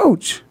head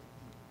coach.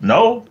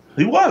 No,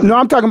 he wasn't. No,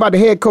 I'm talking about the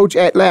head coach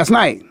at last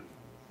night.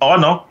 Oh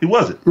no, he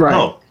wasn't. Right.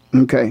 No.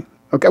 Okay.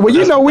 Well,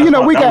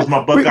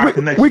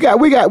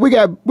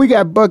 we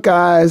got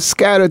Buckeyes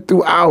scattered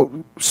throughout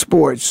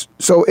sports.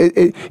 So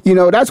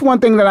that's one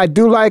thing that I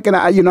do like, and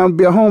I'm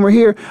be a homer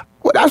here.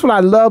 Well, that's what I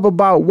love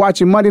about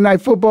watching Monday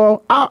Night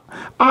Football.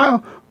 I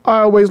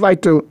always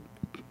like to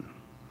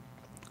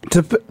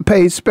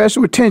pay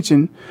special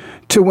attention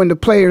to when the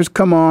players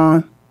come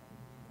on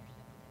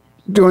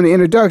during the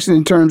introduction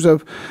in terms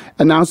of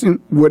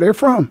announcing where they're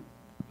from.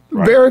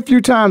 Right. Very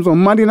few times on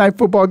Monday Night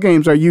Football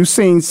games are you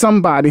seeing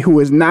somebody who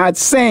is not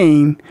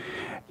saying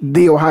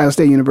The Ohio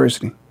State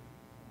University.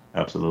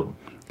 Absolutely.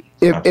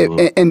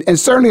 And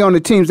certainly on the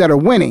teams that are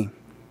winning,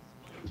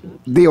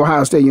 The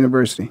Ohio State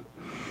University.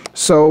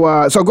 So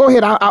go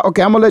ahead. I'm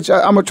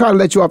gonna try to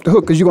let you off the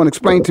hook because you're gonna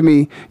explain to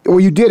me, or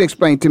you did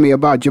explain to me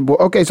about your boy.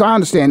 Okay, so I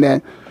understand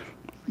that,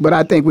 but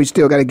I think we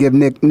still got to give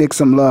Nick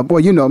some love. Boy,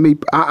 you know me,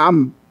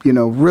 I'm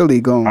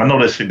really going. I know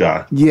that's your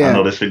guy. Yeah, I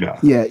know that's your guy.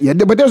 Yeah.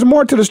 But there's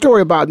more to the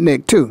story about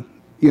Nick too.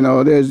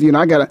 There's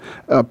I got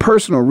a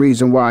personal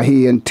reason why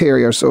he and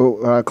Terry are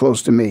so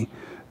close to me.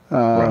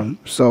 Right.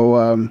 So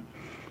I'm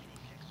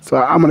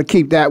gonna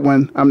keep that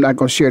one. I'm not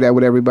gonna share that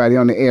with everybody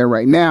on the air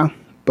right now.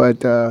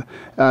 But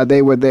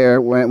they were there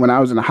when I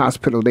was in the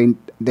hospital.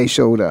 They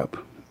showed up.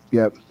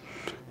 Yep,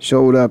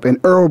 showed up. And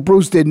Earl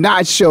Bruce did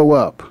not show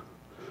up.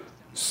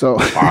 So,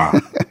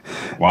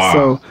 wow.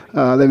 So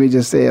let me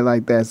just say it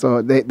like that.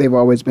 So they've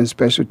always been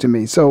special to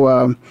me.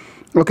 So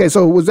okay.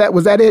 So was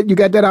that it? You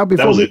got that out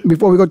before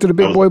we go to the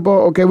big boy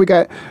ball? Okay, we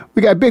got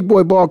big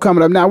boy ball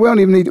coming up now. We don't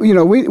even need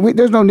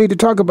there's no need to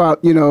talk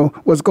about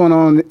what's going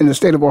on in the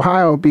state of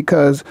Ohio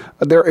because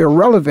they're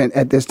irrelevant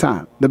at this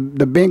time. The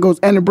Bengals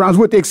and the Browns,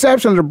 with the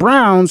exception of the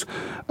Browns,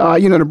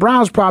 the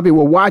Browns probably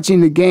were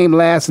watching the game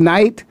last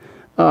night.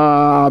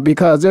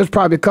 Because there's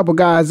probably a couple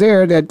guys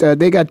there that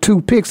they got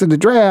 2 picks in the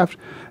draft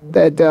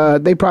that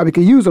they probably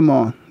could use them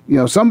on.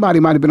 Somebody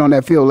might have been on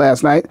that field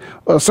last night.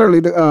 Certainly,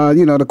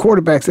 the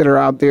quarterbacks that are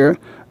out there.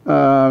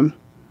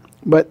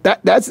 But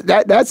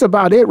that's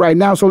about it right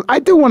now. So I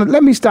do want to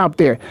let me stop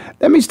there.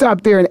 Let me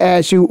stop there and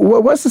ask you,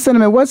 what's the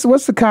sentiment?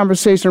 What's the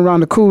conversation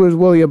around the coolers,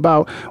 Willie,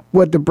 about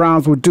what the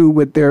Browns will do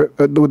with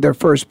their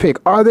first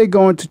pick? Are they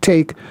going to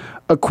take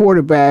a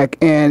quarterback?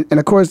 And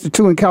of course, the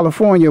 2 in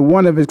California,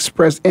 one have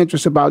expressed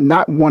interest about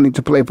not wanting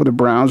to play for the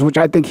Browns, which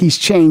I think he's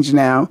changed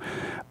now.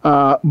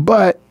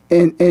 But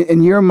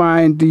in your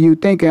mind, do you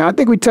think, and I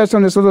think we touched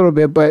on this a little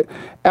bit, but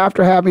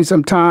after having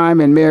some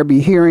time and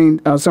maybe hearing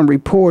some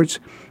reports,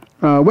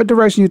 what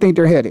direction do you think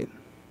they're headed?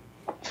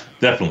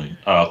 Definitely.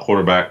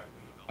 Quarterback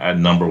at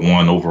number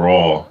 1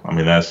 overall.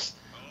 The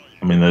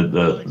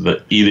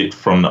edict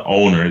from the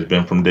owner has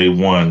been from day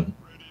one,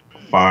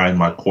 find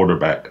my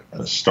quarterback,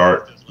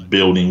 start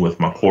building with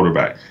my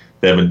quarterback.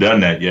 They haven't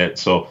done that yet.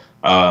 So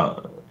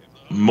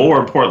more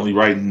importantly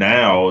right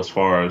now, as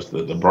far as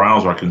the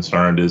Browns are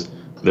concerned, is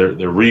they're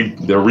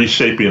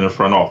reshaping the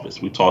front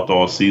office. We talked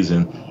all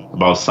season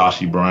about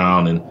Sashi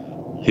Brown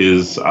and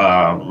his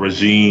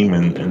regime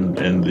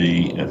and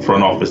the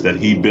front office that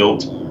he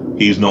built.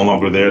 He's no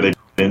longer there. They've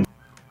been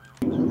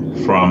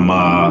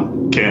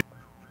from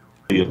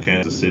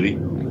Kansas City.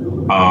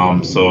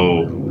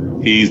 So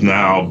he's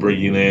now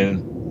bringing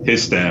in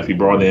his staff. He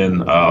brought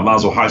in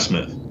Alonzo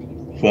Highsmith,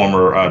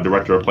 former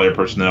director of player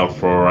personnel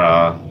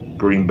for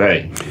Green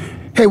Bay.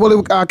 Hey,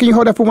 Willie, can you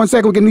hold that for 1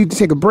 second? We're going to need to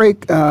take a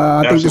break.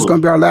 I think this is going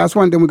to be our last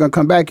one. Then we're going to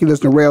come back. You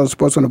listen to Rail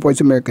Sports on the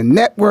Voice America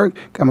Network.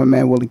 Come on,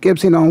 man, Willie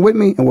Gibson on with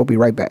me, and we'll be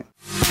right back.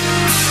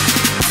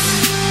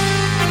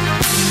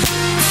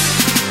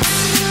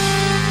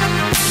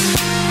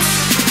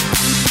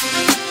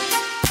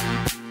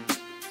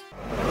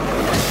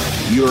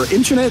 Your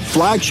internet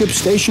flagship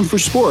station for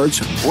sports,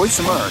 Voice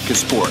America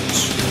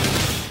Sports.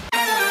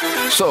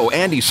 So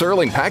Andy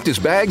Serling packed his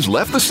bags,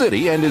 left the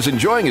city, and is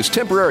enjoying his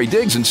temporary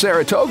digs in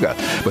Saratoga.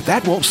 But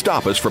that won't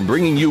stop us from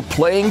bringing you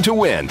Playing to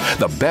Win,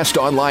 the best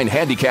online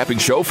handicapping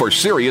show for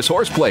serious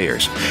horse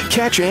players.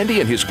 Catch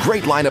Andy and his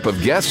great lineup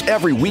of guests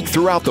every week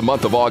throughout the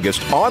month of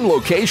August on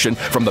location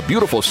from the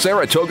beautiful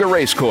Saratoga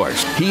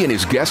Racecourse. He and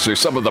his guests are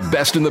some of the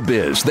best in the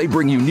biz. They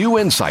bring you new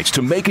insights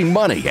to making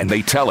money, and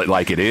they tell it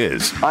like it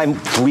is. I'm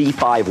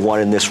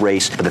 3-5-1 in this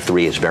race, but the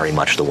 3 is very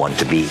much the one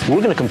to beat. We're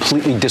going to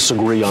completely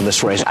disagree on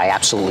this race. I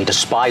absolutely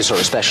despise her,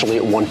 especially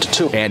at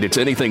 1-2. And it's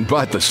anything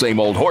but the same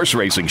old horse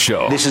racing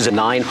show. This is a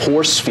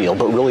 9-horse field,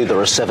 but really there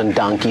are 7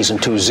 donkeys and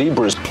 2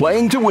 zebras.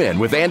 Playing to Win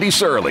with Andy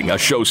Serling, a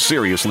show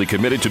seriously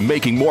committed to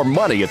making more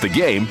money at the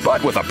game,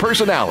 but with a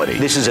personality.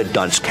 This is a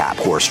dunce cap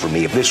horse for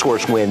me. If this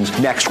horse wins,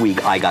 next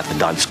week I got the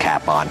dunce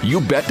cap on.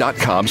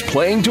 YouBet.com's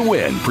Playing to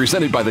Win,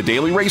 presented by the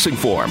Daily Racing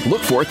Form.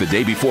 Look for it the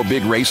day before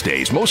big race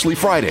days, mostly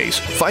Fridays.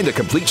 Find a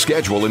complete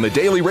schedule in the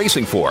Daily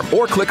Racing Form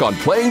or click on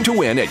Playing to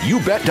Win at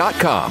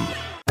YouBet.com.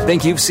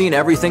 Think you've seen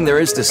everything there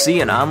is to see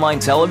in online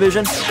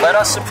television? Let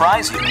us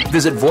surprise you.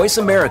 Visit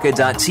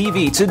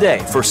voiceamerica.tv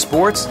today for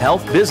sports,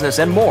 health, business,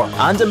 and more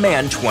on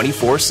demand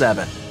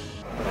 24/7.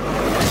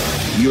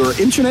 Your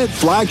internet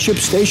flagship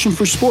station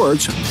for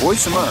sports,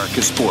 Voice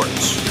America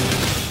Sports.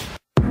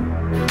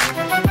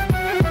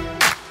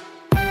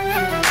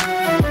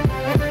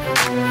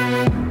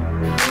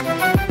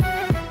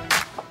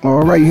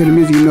 All right, you hear the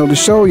music, you know the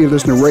show. You're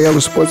listening to Ray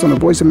Ellis Sports on the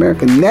Voice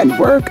America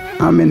Network.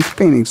 I'm in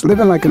Phoenix,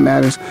 living like it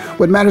matters.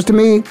 What matters to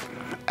me,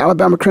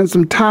 Alabama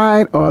Crimson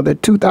Tide are the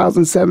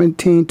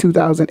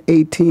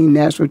 2017-2018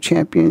 national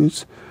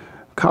champions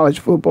college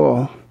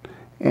football.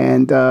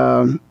 And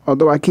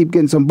although I keep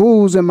getting some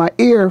boos in my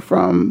ear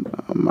from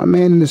my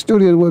man in the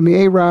studio with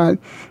me, A-Rod,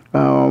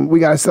 we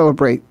got to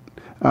celebrate.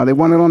 They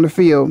won it on the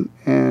field.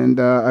 And,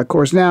 of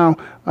course, now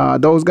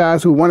those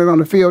guys who won it on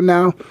the field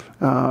now,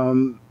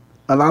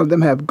 a lot of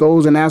them have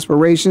goals and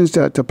aspirations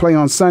to play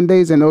on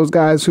Sundays, and those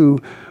guys who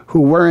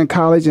were in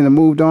college and have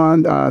moved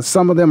on,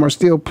 some of them are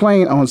still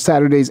playing on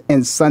Saturdays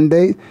and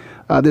Sundays.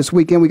 This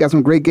weekend we got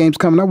some great games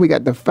coming up. We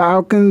got the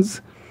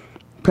Falcons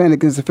playing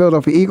against the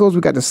Philadelphia Eagles.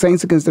 We got the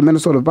Saints against the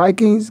Minnesota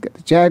Vikings. Got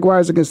the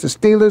Jaguars against the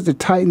Steelers. The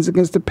Titans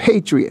against the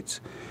Patriots.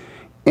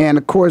 And,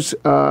 of course,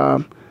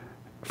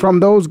 from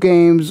those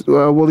games,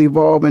 we'll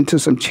evolve into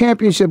some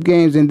championship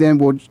games, and then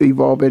we'll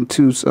evolve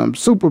into some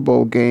Super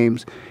Bowl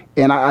games.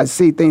 And I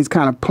see things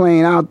kind of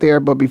playing out there.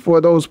 But before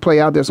those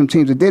play out, there's some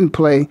teams that didn't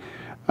play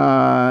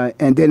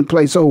and didn't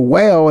play so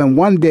well, and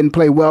one didn't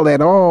play well at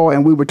all.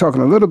 And we were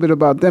talking a little bit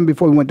about them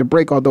before we went to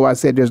break, although I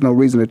said there's no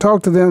reason to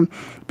talk to them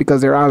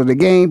because they're out of the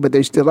game. But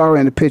they still are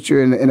in the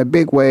picture in a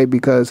big way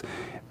because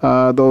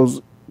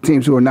those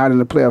teams who are not in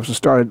the playoffs have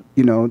started,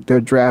 their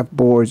draft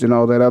boards and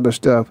all that other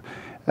stuff,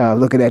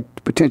 looking at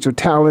potential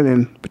talent.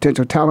 And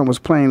potential talent was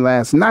playing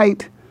last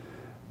night.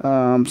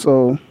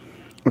 So...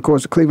 Of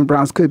course, the Cleveland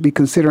Browns could be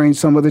considering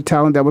some of the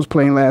talent that was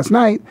playing last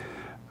night.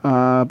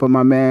 But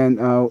my man,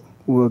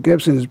 Will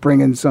Gibson, is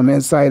bringing some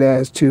insight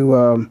as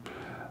to,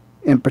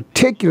 in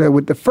particular,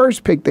 with the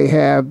first pick they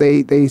have,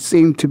 they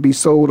seem to be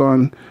sold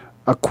on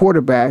a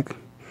quarterback,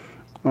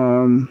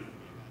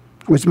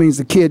 which means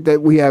the kid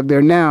that we have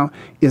there now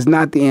is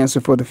not the answer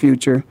for the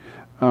future.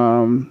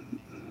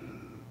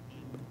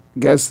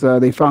 Guess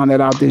they found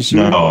that out this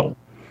year. No.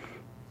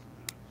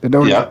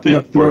 I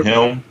think for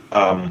him...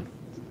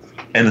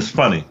 and it's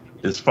funny.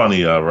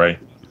 Ray.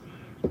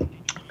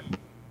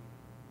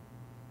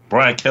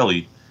 Brian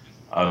Kelly,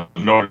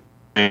 Notre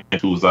Dame,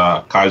 who's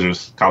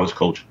Kaiser's college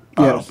coach.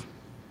 Yes.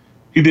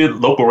 He did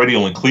local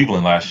radio in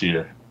Cleveland last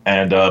year,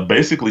 and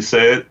basically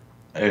said,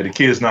 "Hey, the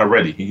kid's not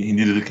ready. He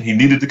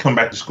needed to come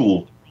back to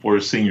school for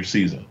his senior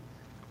season."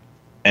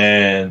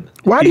 And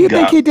why do you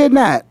think he did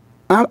not?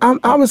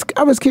 I was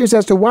curious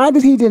as to why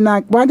did he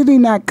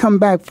not come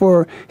back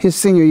for his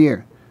senior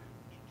year?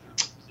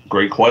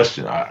 Great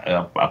question.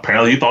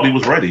 Apparently, he thought he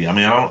was ready. I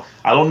mean,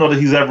 I don't know that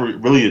he's ever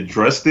really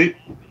addressed it,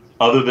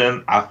 other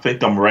than I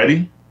think I'm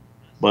ready.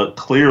 But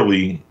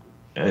clearly,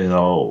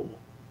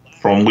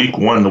 from week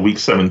 1 to week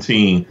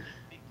 17,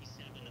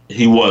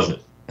 he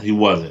wasn't.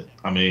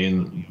 I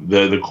mean,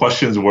 the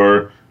questions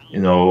were,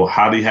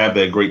 how did he have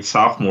that great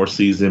sophomore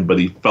season, but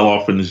he fell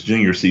off in his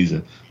junior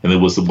season, and he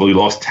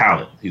lost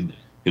talent.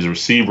 His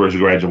receivers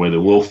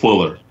graduated. Will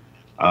Fuller.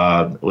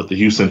 With the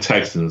Houston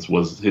Texans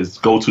was his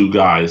go-to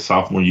guy his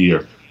sophomore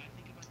year.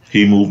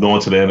 He moved on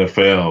to the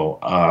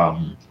NFL.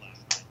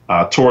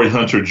 Torrey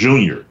Hunter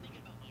Jr.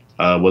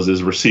 Was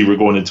his receiver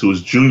going into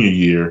his junior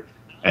year,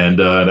 and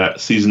that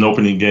season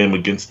opening game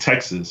against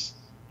Texas,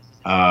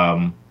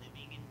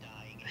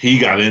 he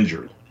got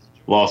injured,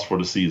 lost for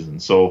the season.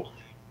 So,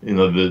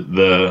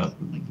 the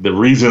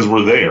reasons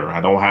were there. I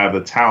don't have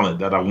the talent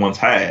that I once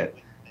had,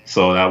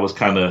 so that was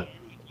kind of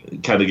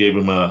gave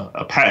him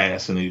a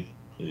pass and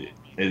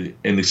an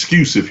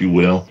excuse, if you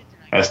will,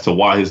 as to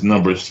why his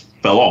numbers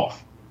fell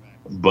off.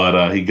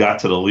 But he got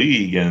to the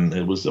league, and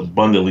it was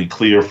abundantly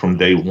clear from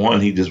day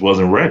one he just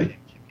wasn't ready.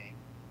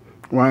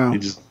 Wow.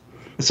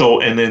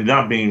 So, and then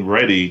not being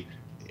ready,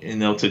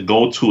 to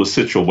go to a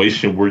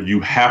situation where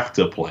you have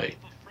to play.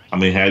 I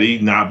mean, had he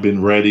not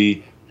been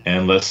ready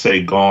and let's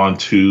say gone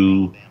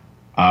to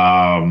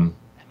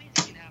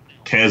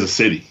Kansas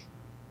City,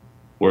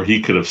 where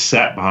he could have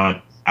sat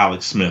behind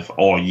Alex Smith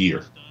all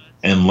year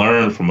and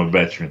learned from a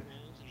veteran.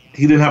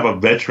 He didn't have a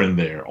veteran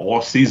there.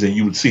 All season,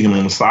 you would see him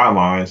on the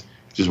sidelines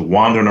just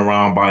wandering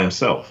around by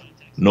himself.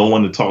 No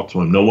one to talk to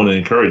him, no one to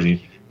encourage him.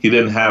 He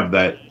didn't have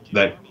that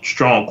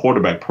strong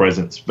quarterback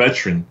presence,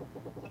 veteran,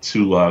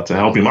 to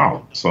help him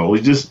out. So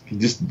he just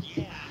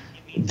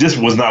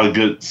was not a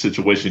good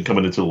situation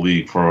coming into the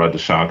league for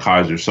DeShone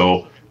Kizer.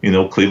 So,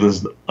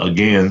 Cleveland's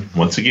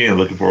once again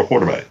looking for a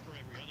quarterback.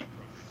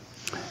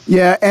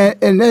 Yeah,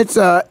 and it's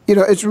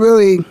it's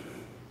really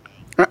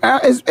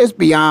it's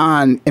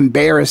beyond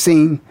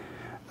embarrassing,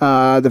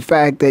 the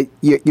fact that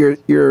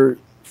your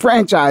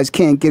franchise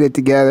can't get it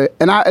together.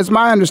 And it's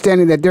my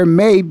understanding that there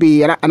may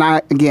be,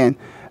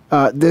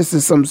 this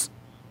is some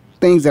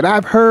things that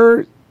I've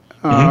heard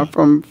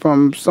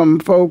from some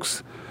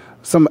folks,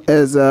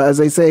 as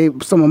they say,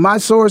 some of my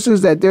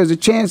sources, that there's a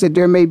chance that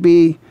there may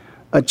be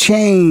a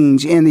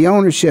change in the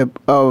ownership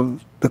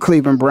of the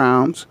Cleveland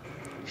Browns.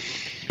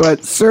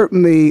 But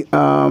certainly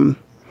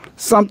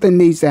something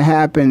needs to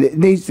happen. It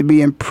needs to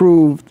be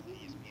improved.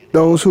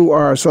 Those who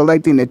are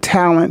selecting the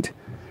talent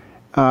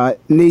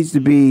needs to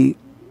be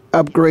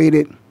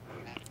upgraded.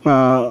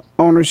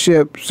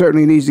 Ownership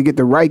certainly needs to get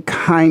the right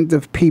kinds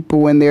of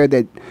people in there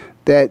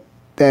that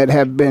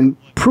have been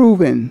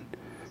proven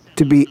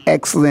to be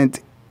excellent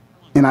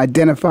in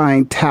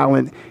identifying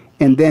talent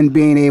and then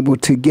being able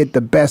to get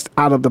the best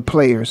out of the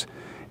players,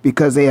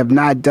 because they have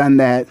not done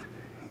that.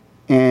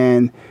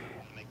 And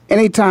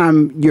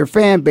anytime your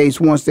fan base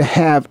wants to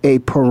have a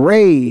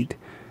parade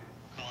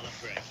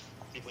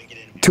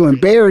to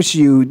embarrass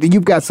you, then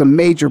you've got some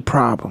major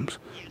problems.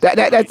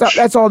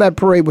 That's all that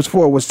parade was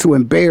for, was to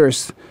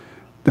embarrass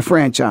the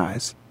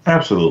franchise.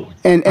 Absolutely.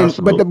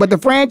 Absolutely. But the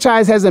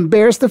franchise has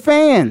embarrassed the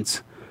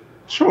fans.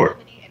 Sure.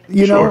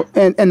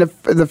 And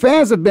the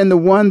fans have been the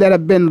one that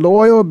have been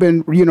loyal,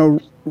 been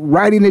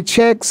writing the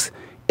checks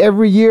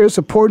every year,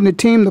 supporting the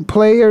team, the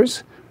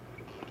players.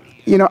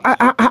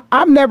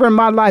 I've never in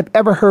my life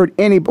ever heard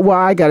well,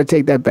 I got to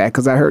take that back,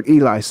 because I heard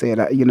Eli say it,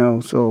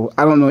 so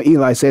I don't know.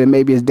 Eli said it,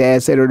 maybe his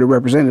dad said it, or the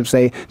representative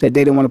say that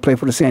they didn't want to play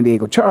for the San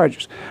Diego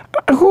Chargers.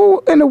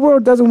 Who in the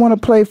world doesn't want to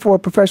play for a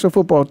professional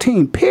football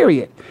team,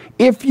 period,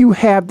 if you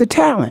have the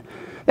talent?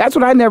 That's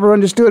what I never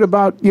understood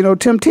about,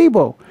 Tim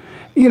Tebow.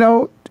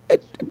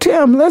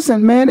 Tim,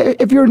 listen, man,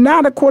 if you're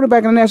not a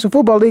quarterback in the National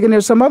Football League and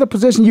there's some other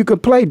position you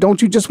could play,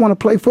 don't you just want to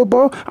play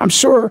football? I'm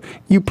sure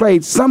you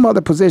played some other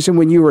position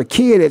when you were a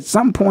kid at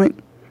some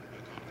point.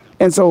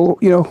 And so,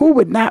 who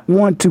would not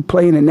want to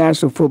play in the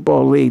National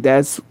Football League?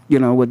 That's,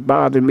 what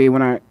bothered me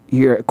when I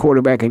hear a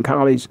quarterback in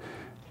college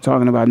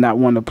talking about not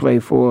wanting to play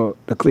for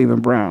the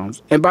Cleveland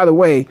Browns. And by the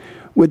way,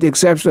 with the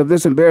exception of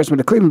this embarrassment,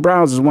 the Cleveland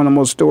Browns is one of the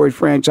most storied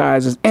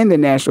franchises in the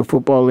National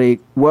Football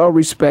League,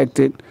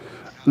 well-respected,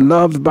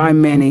 loved by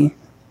many,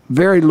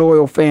 very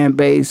loyal fan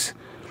base,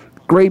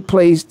 great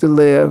place to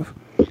live,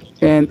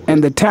 and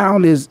the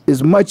town is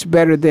much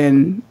better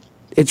than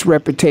its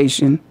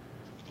reputation.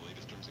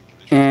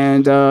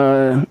 And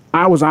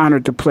I was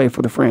honored to play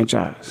for the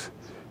franchise.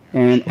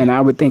 And I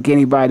would think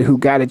anybody who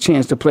got a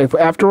chance to play for,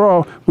 after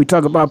all, we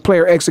talk about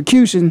player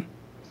execution,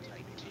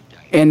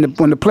 and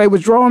when the play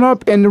was drawn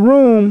up in the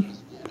room,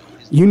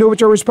 you knew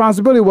what your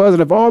responsibility was.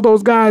 And if all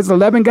those guys,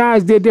 11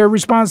 guys, did their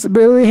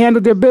responsibility,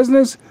 handled their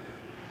business,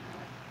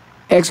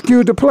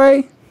 execute the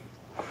play,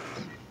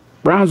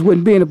 Browns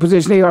wouldn't be in the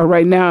position they are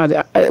right now.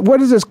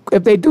 What is this?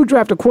 If they do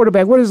draft a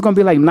quarterback, what is it going to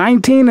be, like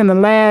 19 in the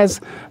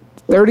last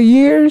 30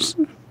 years?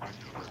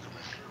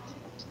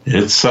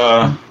 It's,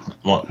 I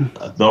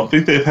don't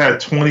think they've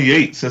had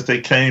 28 since they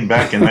came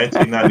back in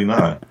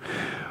 1999.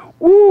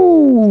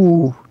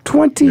 Ooh,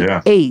 28.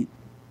 Yeah.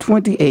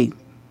 28.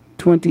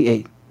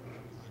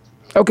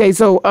 Okay,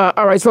 so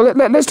all right. So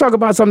let's talk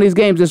about some of these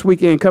games this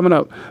weekend coming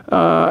up,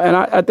 and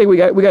I think we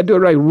got to do it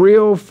right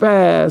real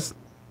fast,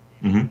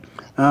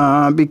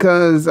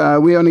 because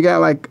we only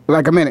got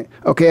like a minute.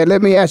 Okay,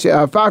 let me ask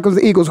you: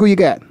 Falcons, Eagles, who you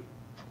got?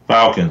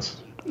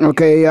 Falcons.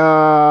 Okay,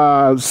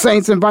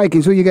 Saints and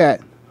Vikings, who you got?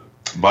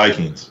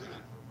 Vikings.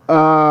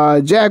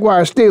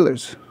 Jaguars,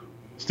 Steelers.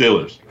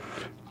 Steelers.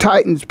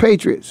 Titans,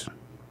 Patriots.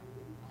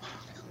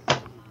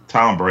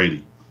 Tom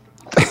Brady.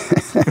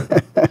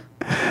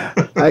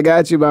 I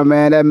got you, my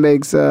man. That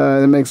makes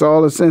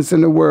all the sense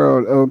in the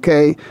world.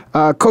 Okay,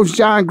 Coach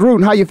John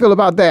Gruden, how you feel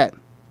about that?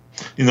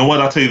 You know what?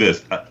 I'll tell you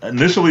this.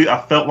 Initially,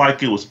 I felt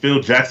like it was Phil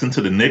Jackson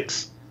to the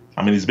Knicks.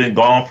 I mean, he's been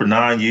gone for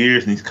 9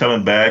 years, and he's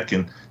coming back,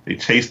 and they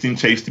chased him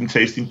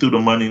through the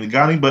money, and they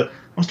got him. But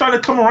I'm starting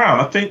to come around.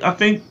 I think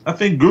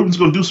Gruden's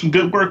going to do some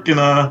good work in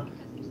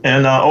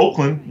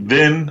Oakland,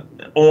 then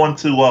on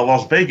to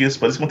Las Vegas,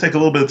 but it's going to take a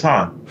little bit of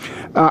time.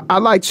 I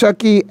like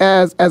Chucky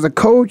as a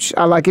coach.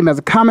 I like him as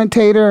a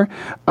commentator.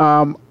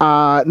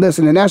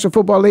 Listen, the National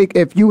Football League,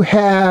 if you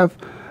have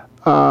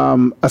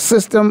a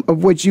system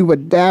of which you've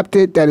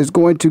adapted that is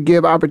going to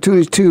give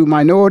opportunities to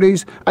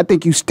minorities, I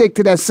think you stick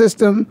to that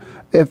system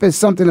if it's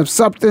something of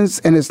substance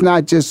and it's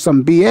not just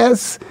some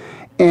BS.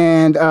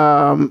 And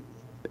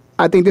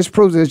I think this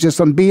proves it's just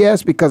some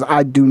BS, because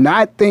I do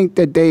not think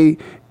that they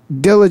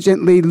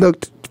diligently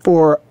looked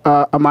for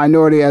a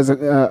minority as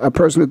a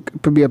person who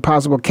could be a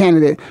possible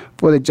candidate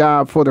for the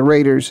job for the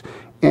Raiders.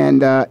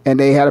 And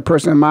they had a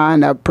person in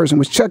mind. That person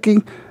was Chucky.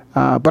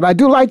 But I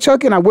do like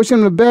Chucky, and I wish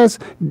him the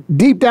best.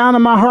 Deep down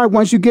in my heart,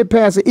 once you get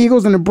past the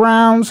Eagles and the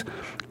Browns,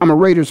 I'm a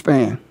Raiders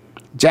fan.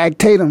 Jack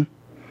Tatum,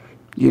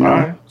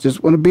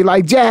 just want to be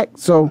like Jack.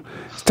 So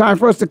it's time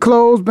for us to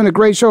close. Been a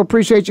great show.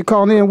 Appreciate you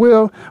calling in,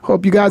 Will.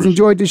 Hope you guys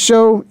enjoyed the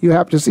show. You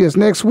have to see us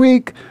next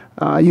week.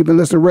 You've been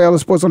listening to Ray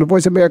Ellis Sports on the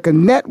Voice America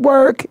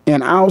Network,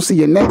 and I'll see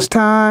you next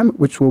time,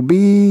 which will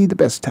be the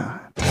best time.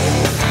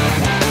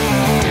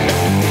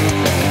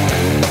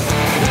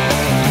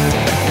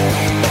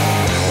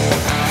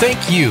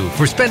 Thank you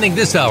for spending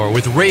this hour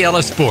with Ray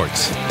Ellis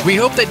Sports. We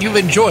hope that you've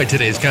enjoyed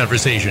today's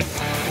conversation.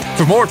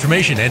 For more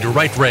information and to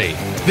write Ray,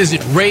 visit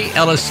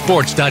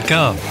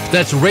RayEllisSports.com.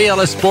 That's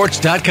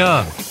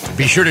RayEllisSports.com.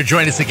 Be sure to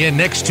join us again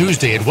next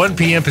Tuesday at 1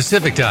 p.m.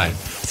 Pacific Time,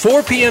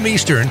 4 p.m.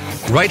 Eastern,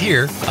 right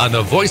here on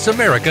the Voice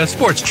America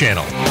Sports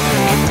Channel.